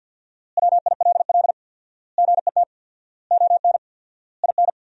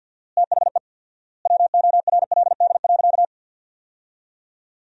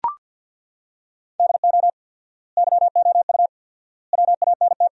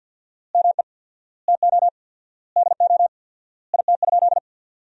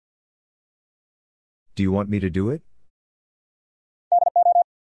 Do you want me to do it?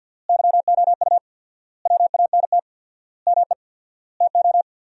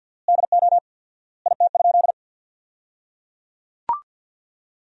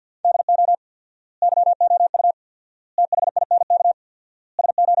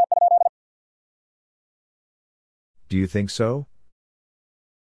 Do you think so?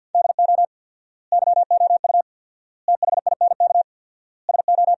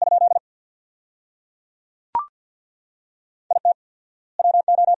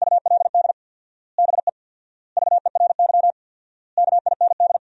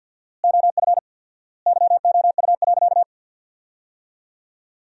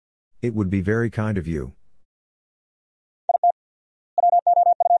 It would be very kind of you.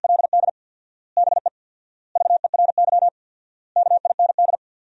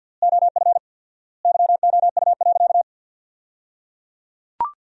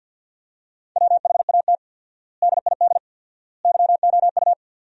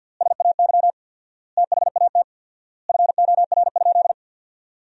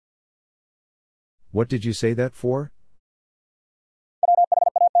 What did you say that for?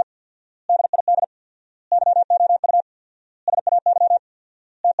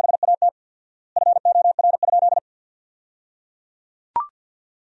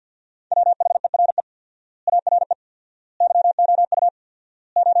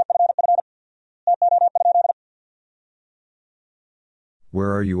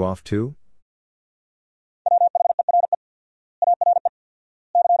 Where are you off to?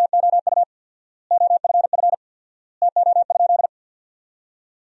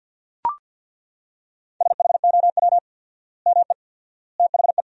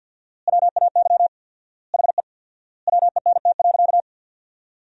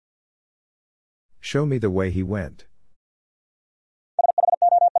 Show me the way he went.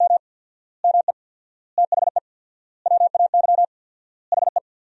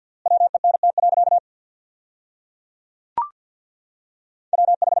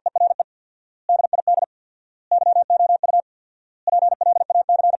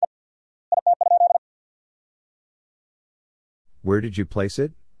 Where did you place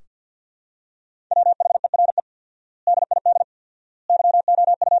it?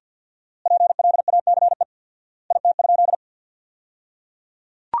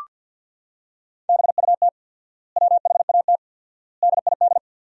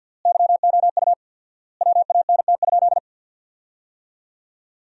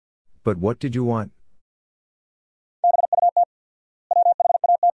 But what did you want?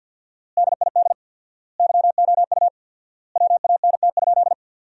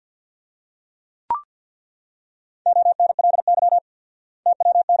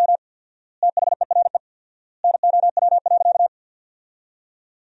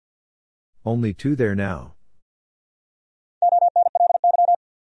 Only two there now.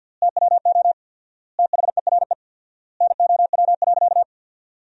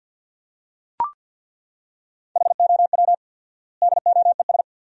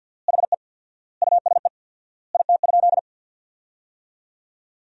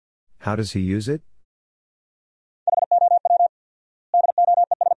 How does he use it?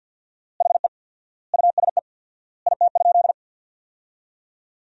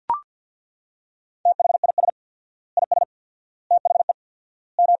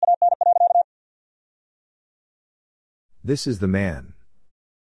 This is the man.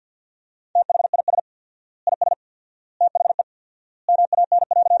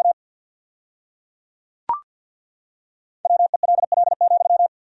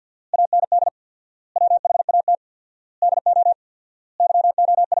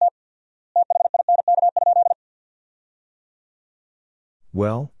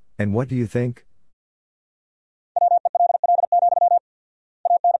 Well, and what do you think?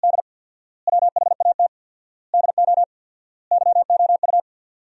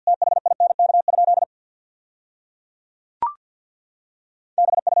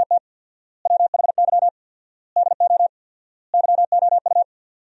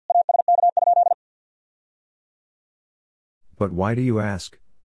 But why do you ask?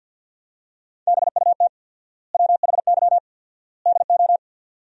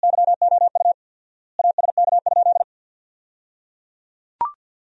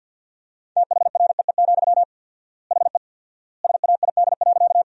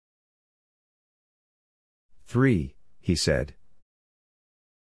 "3," he said.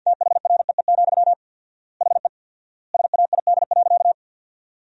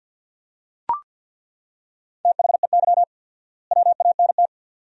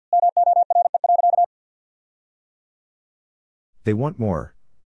 They want more.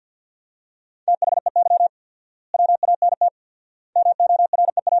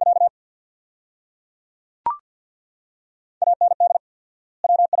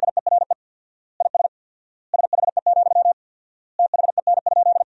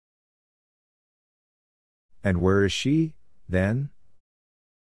 And where is she, then?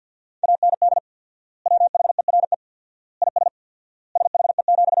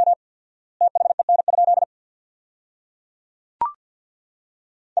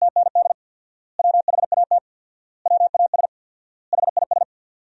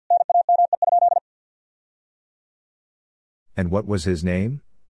 And what was his name?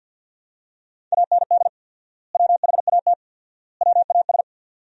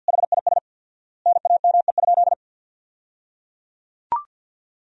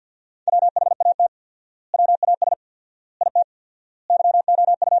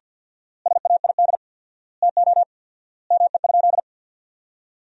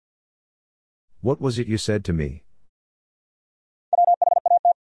 What was it you said to me?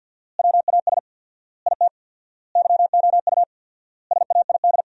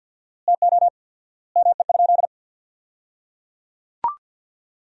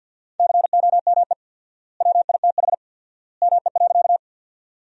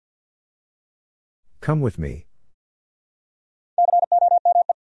 Come with me.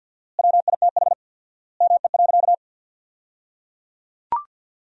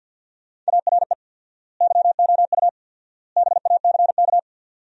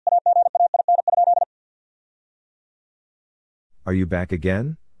 Are you back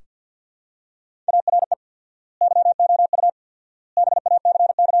again?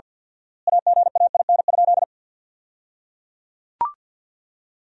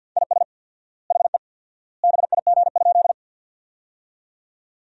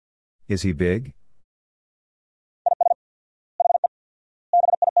 Is he big?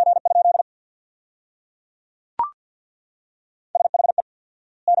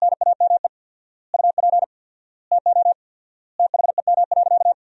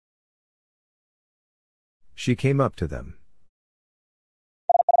 She came up to them.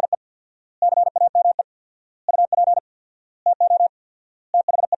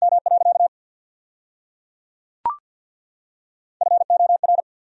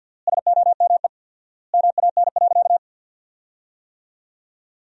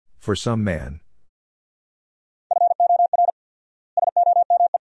 For some man.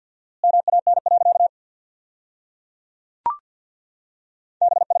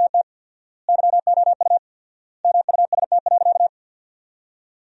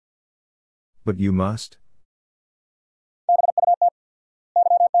 But you must?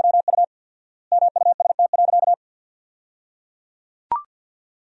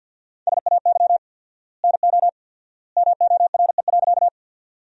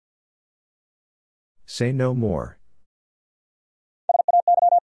 Say no more.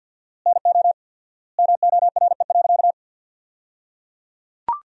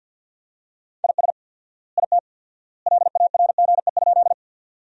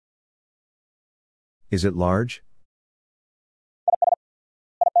 Is it large?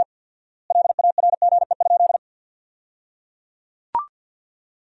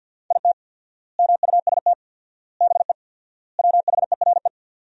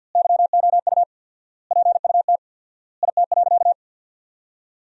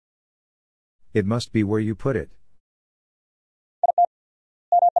 It must be where you put it.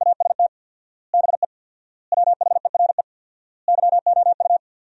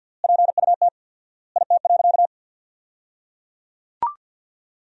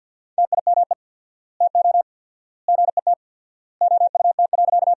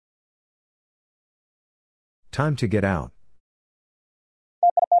 Time to get out.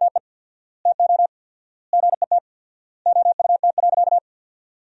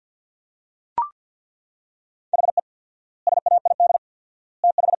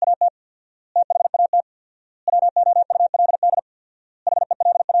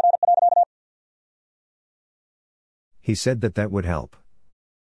 He said that would help.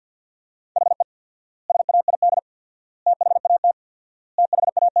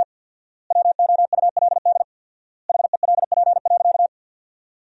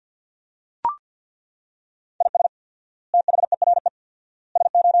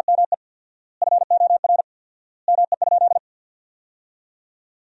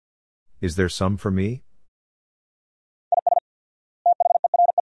 Is there some for me?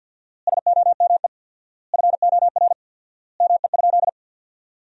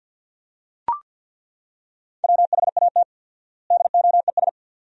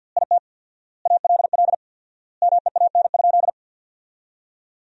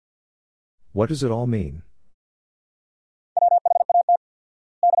 What does it all mean?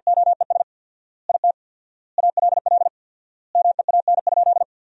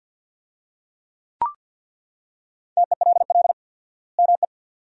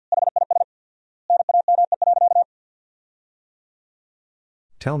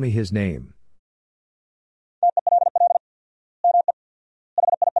 Tell me his name.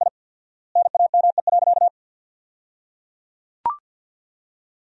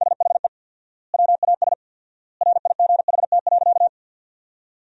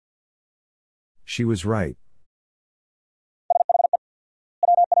 She was right.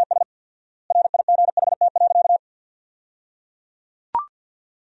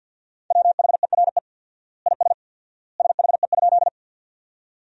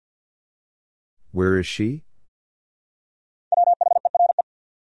 Where is she?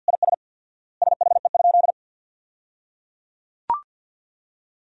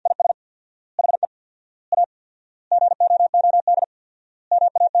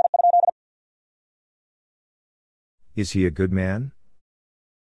 Is he a good man?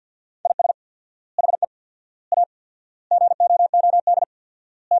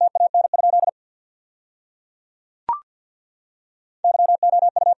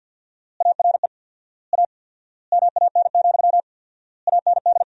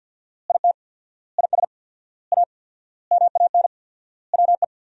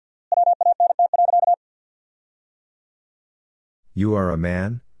 You are a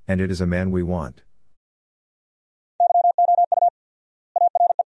man, and it is a man we want.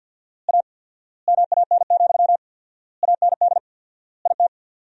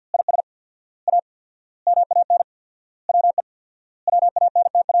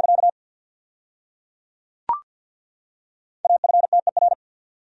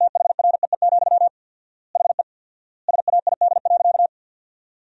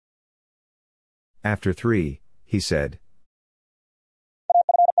 After 3, he said.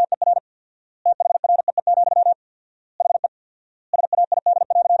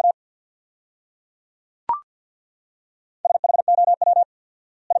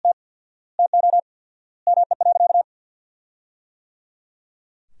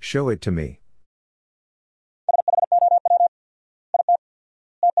 Show it to me.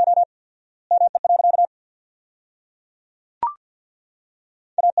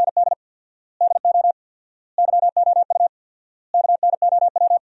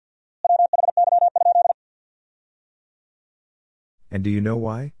 And do you know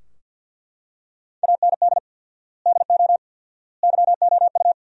why?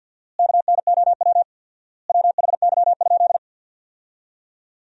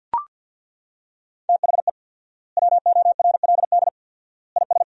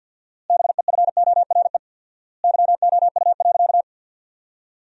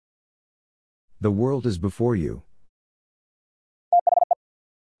 The world is before you.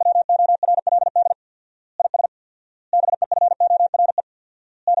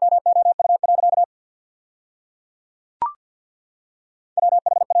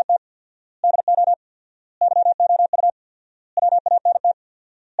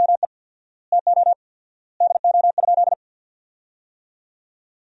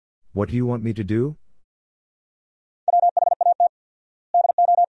 What do you want me to do?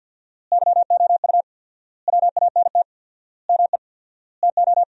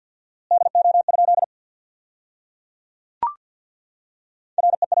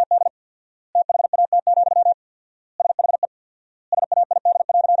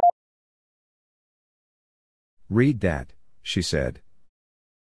 Read that, she said.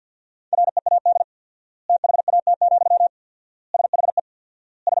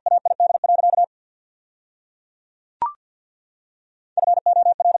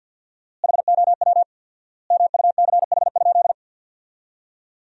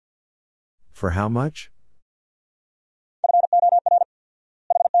 For how much?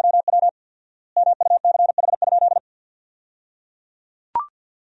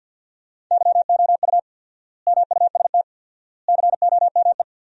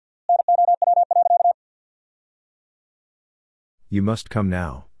 You must come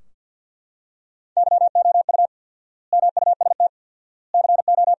now.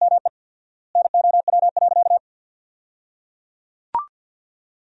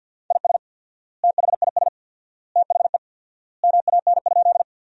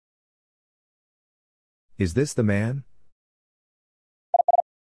 Is this the man?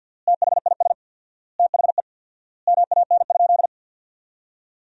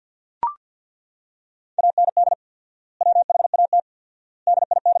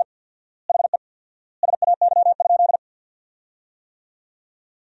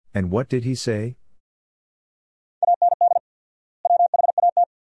 And what did he say?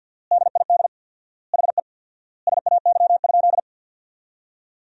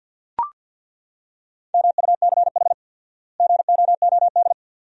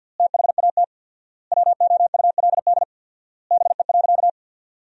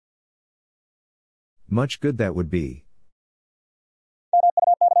 Much good that would be.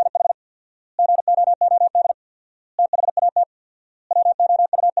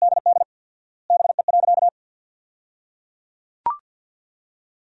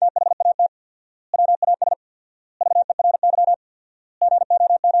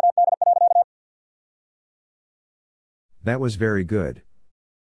 That was very good.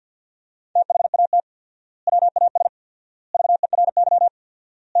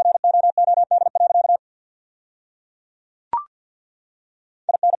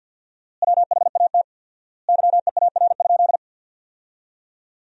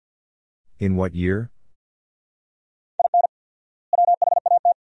 In what year?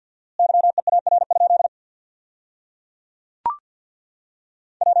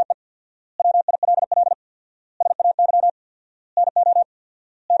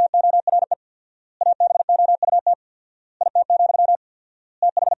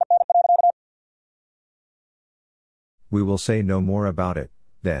 We will say no more about it,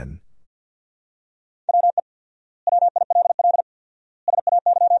 then.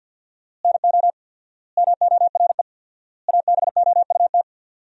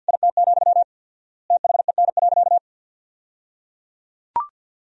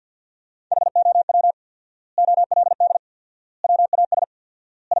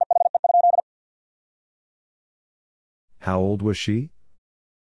 How old was she?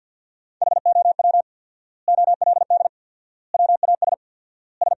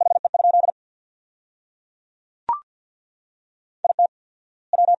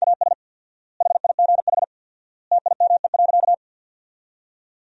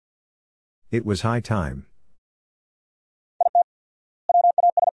 It was high time.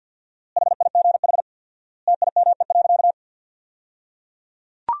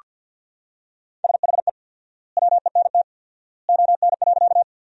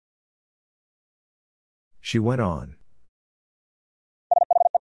 She went on.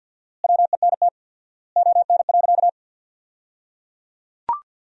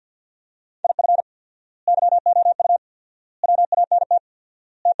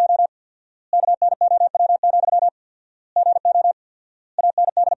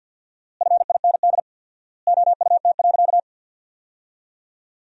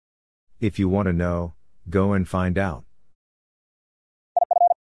 If you want to know, go and find out.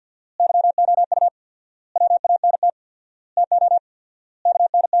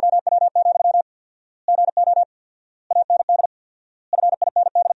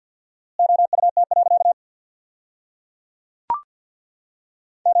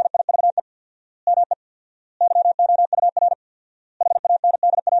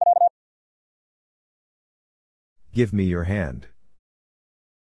 Give me your hand.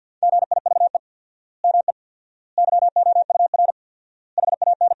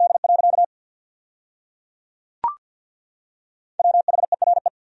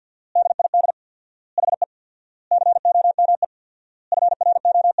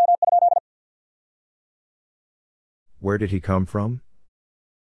 Where did he come from?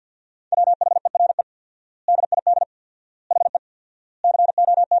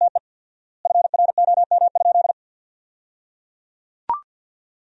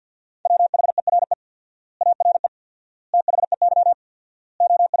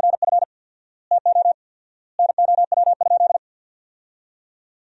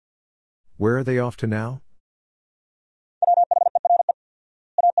 Where are they off to now?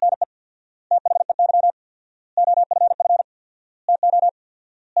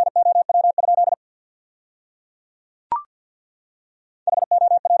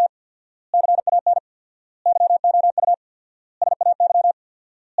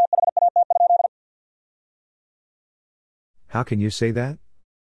 How can you say that?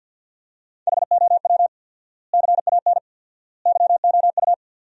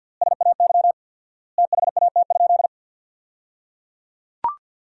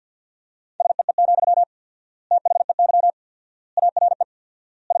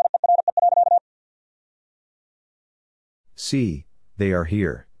 See, they are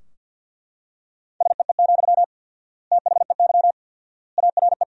here.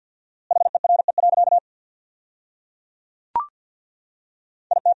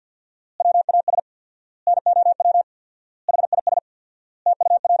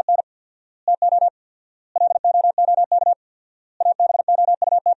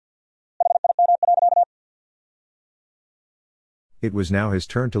 It was now his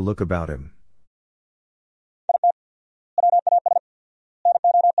turn to look about him.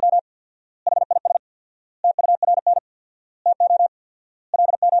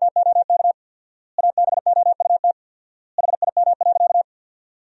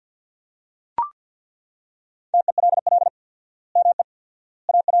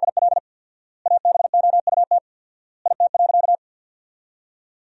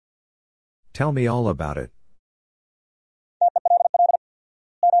 Tell me all about it.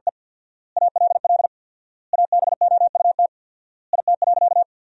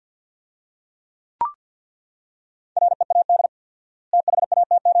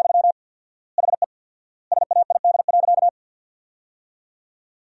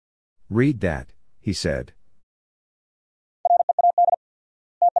 Read that, he said.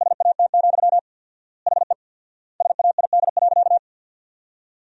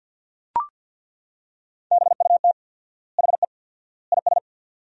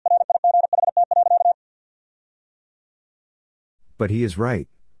 But he is right.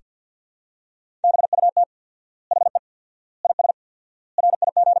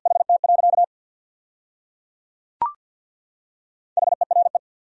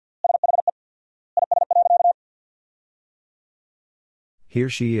 Here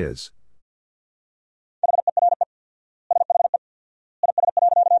she is.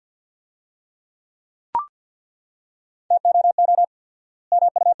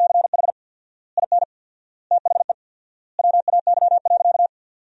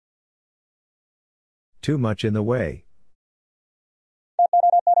 Too much in the way.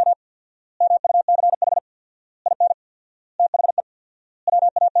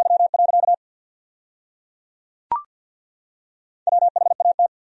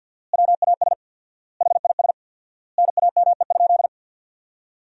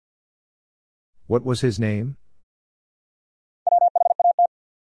 What was his name?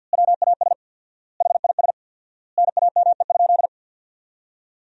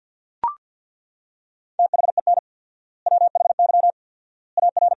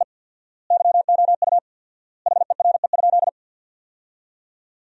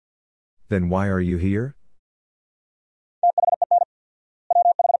 Then why are you here?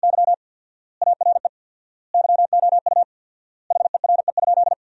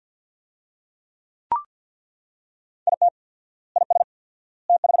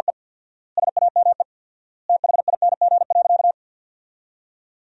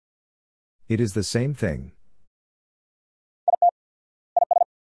 It is the same thing.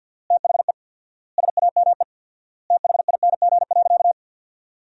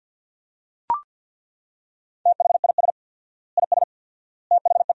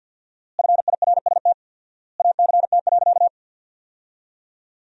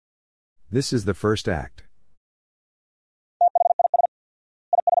 This is the first act.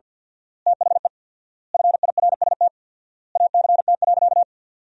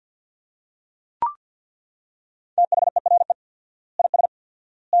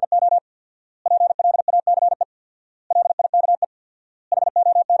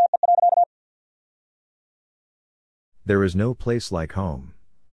 There is no place like home.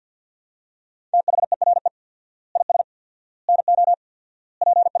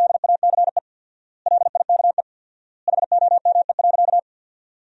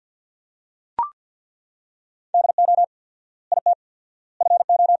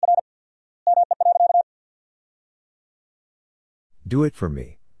 Do it for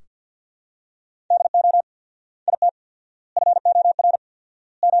me.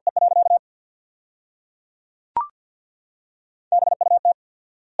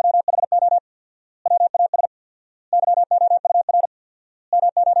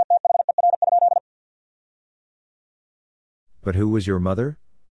 But who was your mother?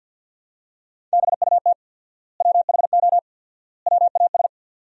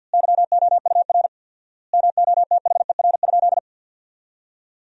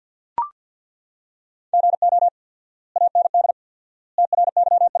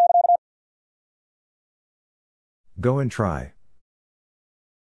 Go and try.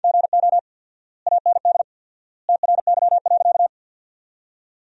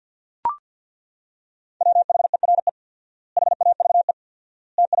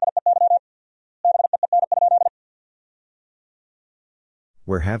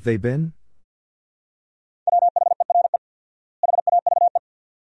 Where have they been?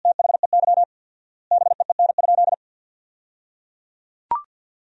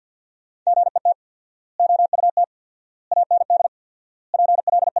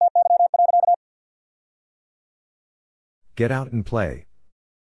 Get out and play.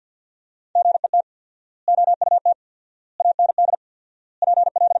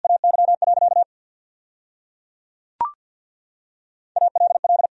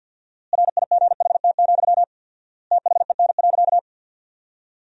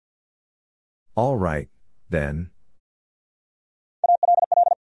 All right, then.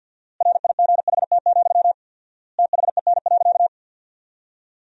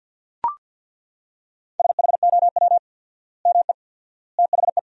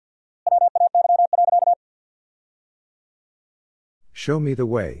 Show me the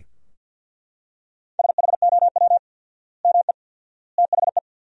way.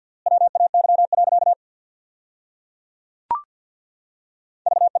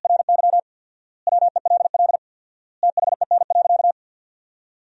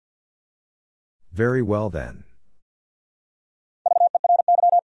 Very well then.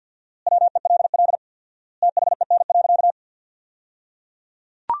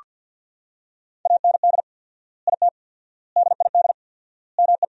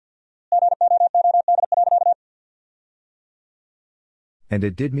 And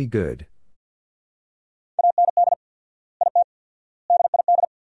it did me good.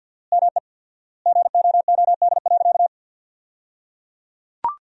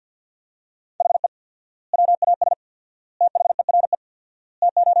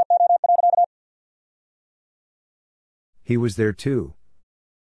 He was there too.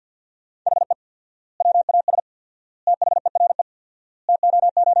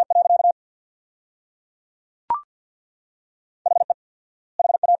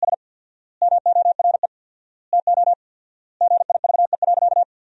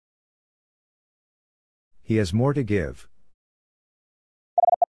 He has more to give.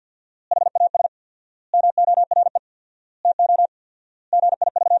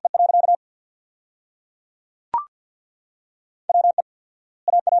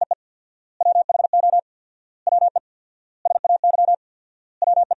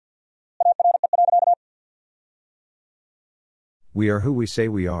 We are who we say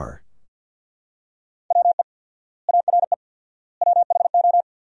we are.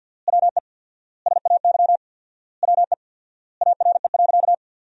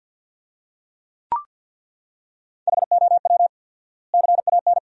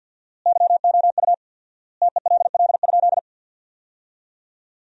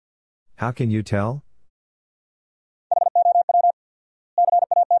 How can you tell?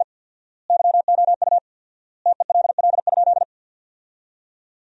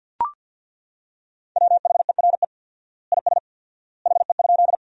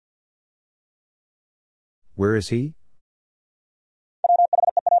 Where is he?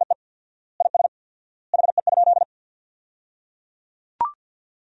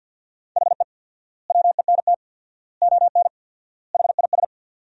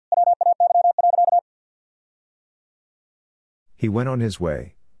 He went on his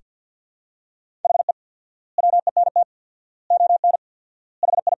way.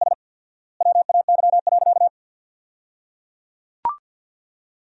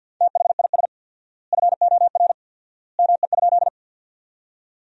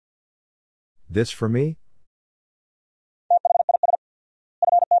 This for me?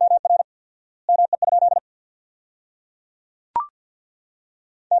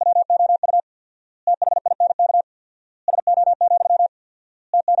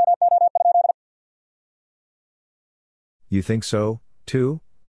 You think so, too?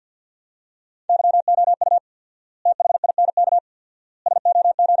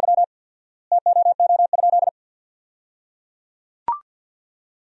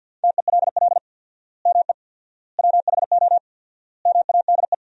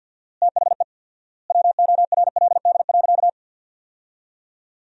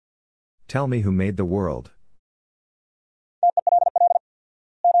 Tell me who made the world.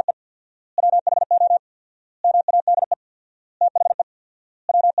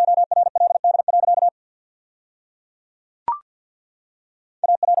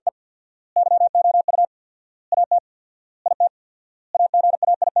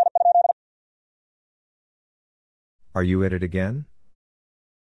 Are you at it again?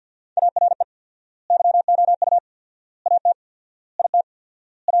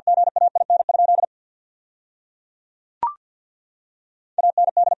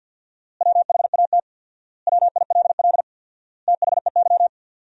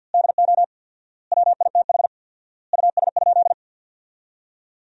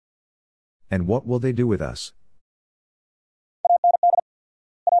 And what will they do with us?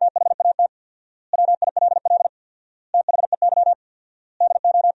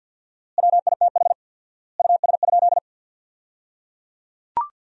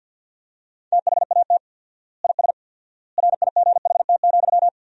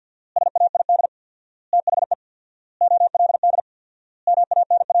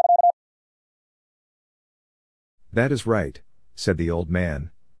 That is right, said the old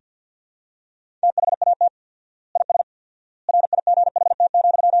man.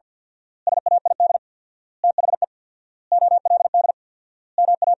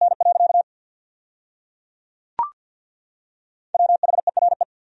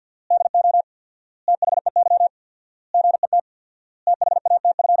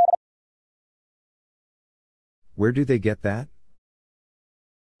 Where do they get that?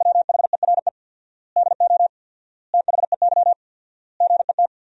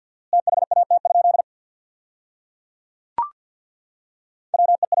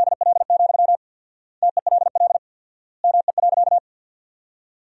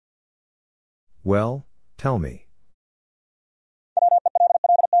 Well, tell me.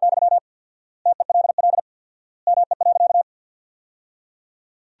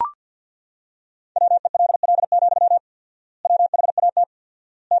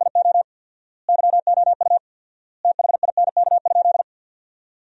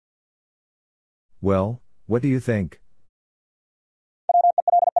 Well, what do you think?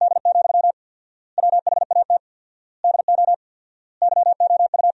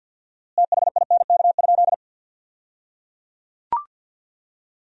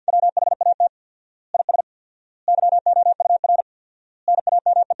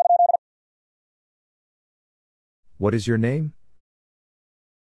 What is your name?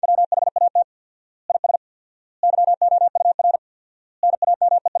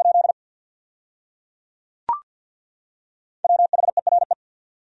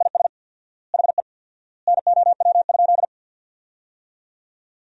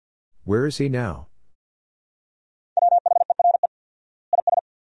 Where is he now?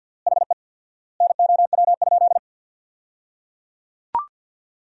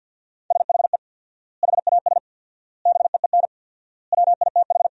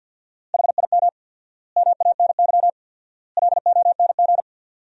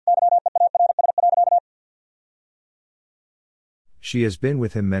 She has been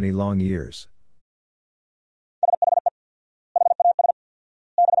with him many long years.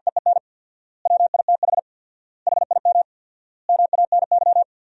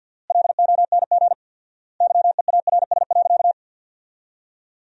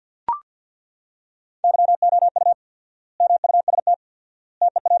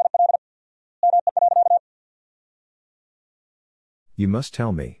 You must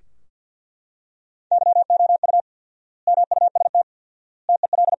tell me.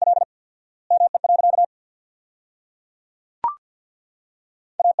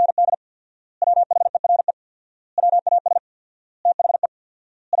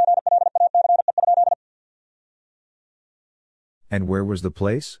 And where was the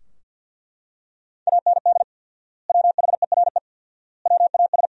place?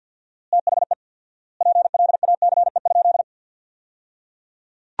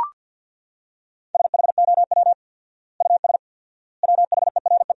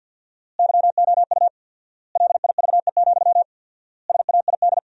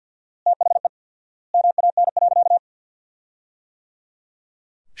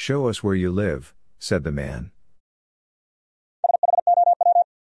 Show us where you live, said the man.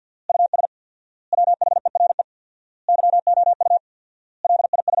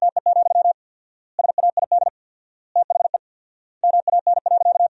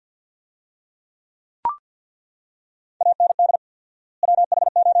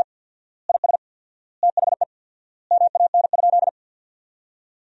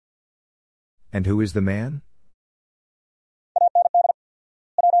 And who is the man?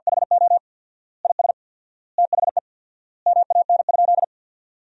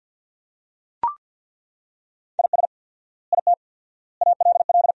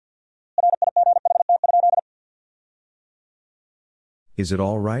 Is it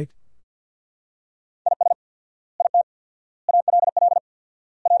all right?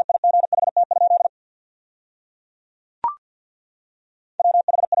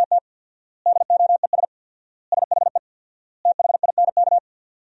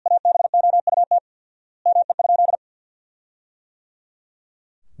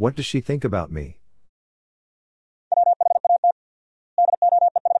 What does she think about me?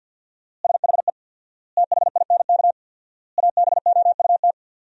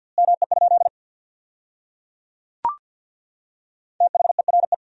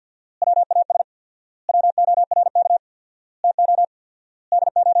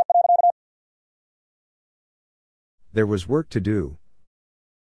 There was work to do.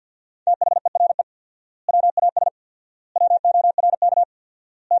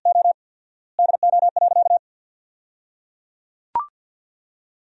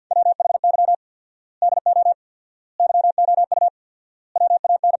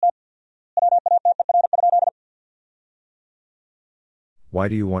 Why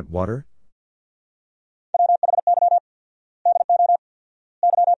do you want water?